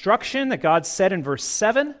God's instruction that God said in verse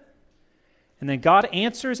 7. And then God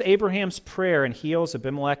answers Abraham's prayer and heals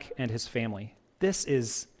Abimelech and his family. Let's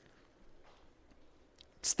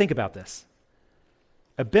think about this.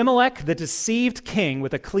 Abimelech, the deceived king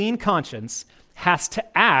with a clean conscience, has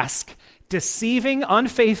to ask deceiving,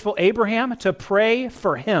 unfaithful Abraham to pray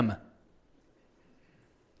for him.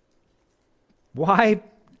 Why?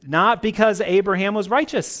 Not because Abraham was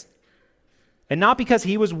righteous, and not because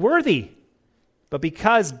he was worthy, but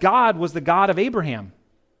because God was the God of Abraham.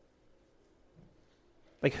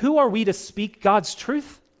 Like, who are we to speak God's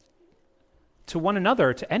truth to one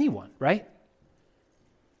another, to anyone, right?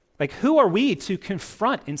 Like, who are we to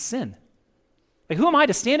confront in sin? Like, who am I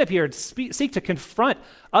to stand up here and seek to confront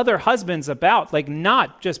other husbands about, like,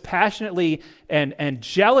 not just passionately and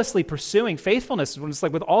jealously pursuing faithfulness when it's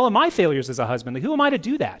like with all of my failures as a husband? Like, who am I to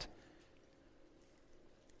do that?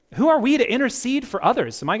 Who are we to intercede for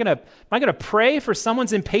others? Am I gonna pray for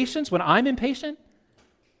someone's impatience when I'm impatient?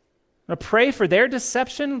 I'm gonna pray for their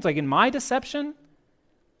deception, like in my deception?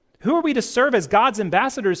 Who are we to serve as God's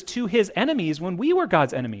ambassadors to his enemies when we were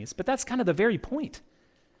God's enemies? But that's kind of the very point.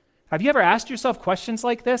 Have you ever asked yourself questions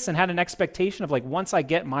like this and had an expectation of, like, once I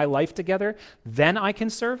get my life together, then I can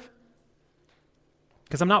serve?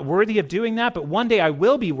 Because I'm not worthy of doing that, but one day I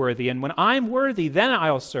will be worthy, and when I'm worthy, then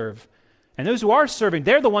I'll serve. And those who are serving,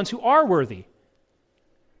 they're the ones who are worthy.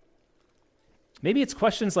 Maybe it's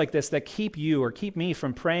questions like this that keep you or keep me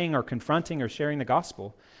from praying or confronting or sharing the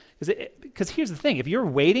gospel. Because here's the thing, if you're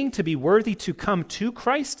waiting to be worthy to come to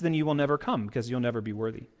Christ, then you will never come because you'll never be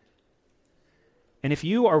worthy. And if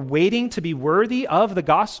you are waiting to be worthy of the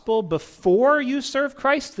gospel before you serve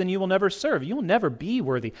Christ, then you will never serve. You will never be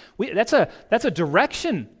worthy. That's a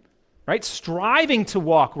direction, right? Striving to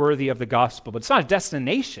walk worthy of the gospel, but it's not a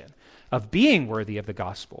destination of being worthy of the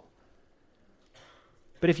gospel.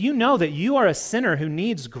 But if you know that you are a sinner who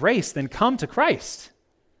needs grace, then come to Christ.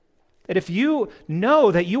 That if you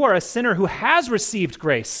know that you are a sinner who has received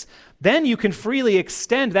grace, then you can freely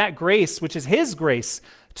extend that grace, which is his grace,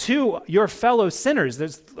 to your fellow sinners.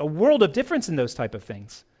 There's a world of difference in those type of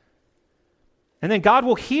things. And then God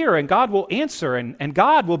will hear and God will answer and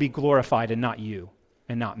God will be glorified and not you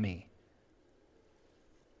and not me.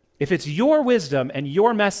 If it's your wisdom and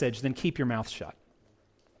your message, then keep your mouth shut.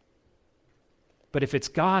 But if it's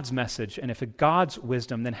God's message and if it's God's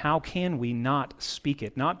wisdom, then how can we not speak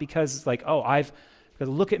it? Not because it's like, oh, I've got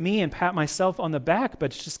to look at me and pat myself on the back,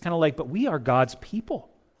 but it's just kind of like, but we are God's people.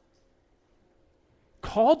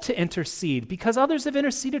 Called to intercede because others have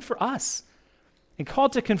interceded for us, and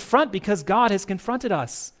called to confront because God has confronted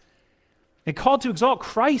us, and called to exalt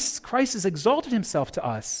Christ. Christ has exalted himself to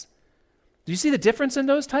us. Do you see the difference in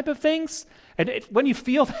those type of things? And when you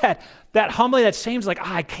feel that humbly, that shame's like,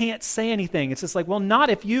 I can't say anything. It's just like, well, not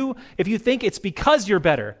if you think it's because you're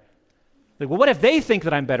better. Like, well, what if they think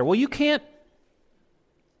that I'm better? Well, you can't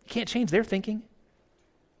change their thinking.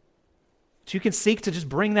 But you can seek to just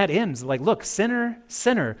bring that in. It's like, look, sinner,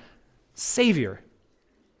 Savior.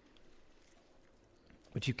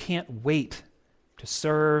 But you can't wait to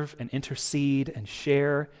serve and intercede and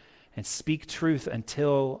share and speak truth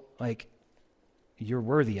until, like, you're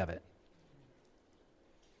worthy of it.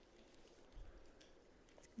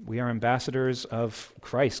 We are ambassadors of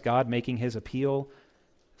Christ, God making his appeal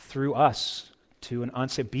through us to an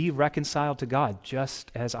unsaved. Be reconciled to God,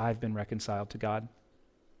 just as I've been reconciled to God.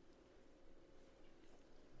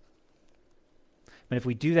 And if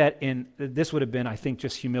we do that this would have been, I think,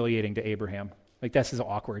 just humiliating to Abraham. Like, this is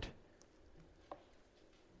awkward.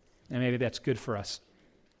 And maybe that's good for us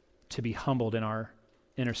to be humbled in our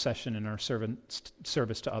intercession and our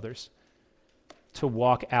service to others. To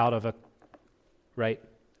walk out of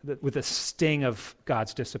with the sting of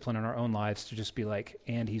God's discipline in our own lives, to just be like,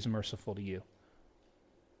 and he's merciful to you.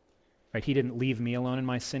 Right? He didn't leave me alone in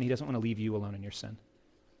my sin. He doesn't want to leave you alone in your sin.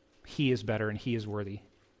 He is better and he is worthy.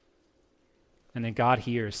 And then God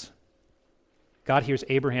hears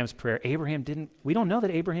Abraham's prayer. We don't know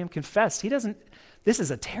that Abraham confessed. This is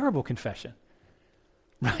a terrible confession,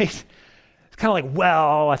 right? It's kind of like,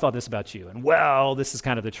 well, I thought this about you, and well, this is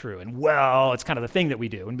kind of the true, and well, it's kind of the thing that we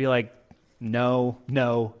do, and be like, no,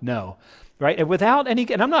 right? And without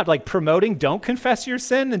and I'm not like promoting, don't confess your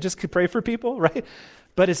sin and just pray for people, right?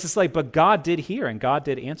 But it's just like, but God did hear and God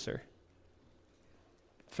did answer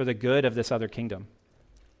for the good of this other kingdom,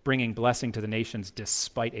 bringing blessing to the nations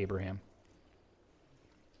despite Abraham.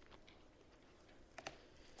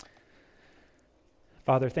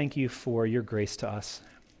 Father, thank you for your grace to us.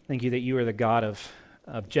 Thank you that you are the God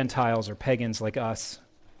of Gentiles or pagans like us.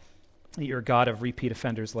 That you're a God of repeat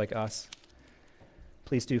offenders like us.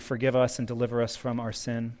 Please do forgive us and deliver us from our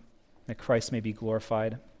sin, that Christ may be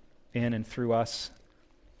glorified in and through us.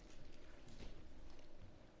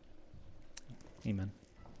 Amen.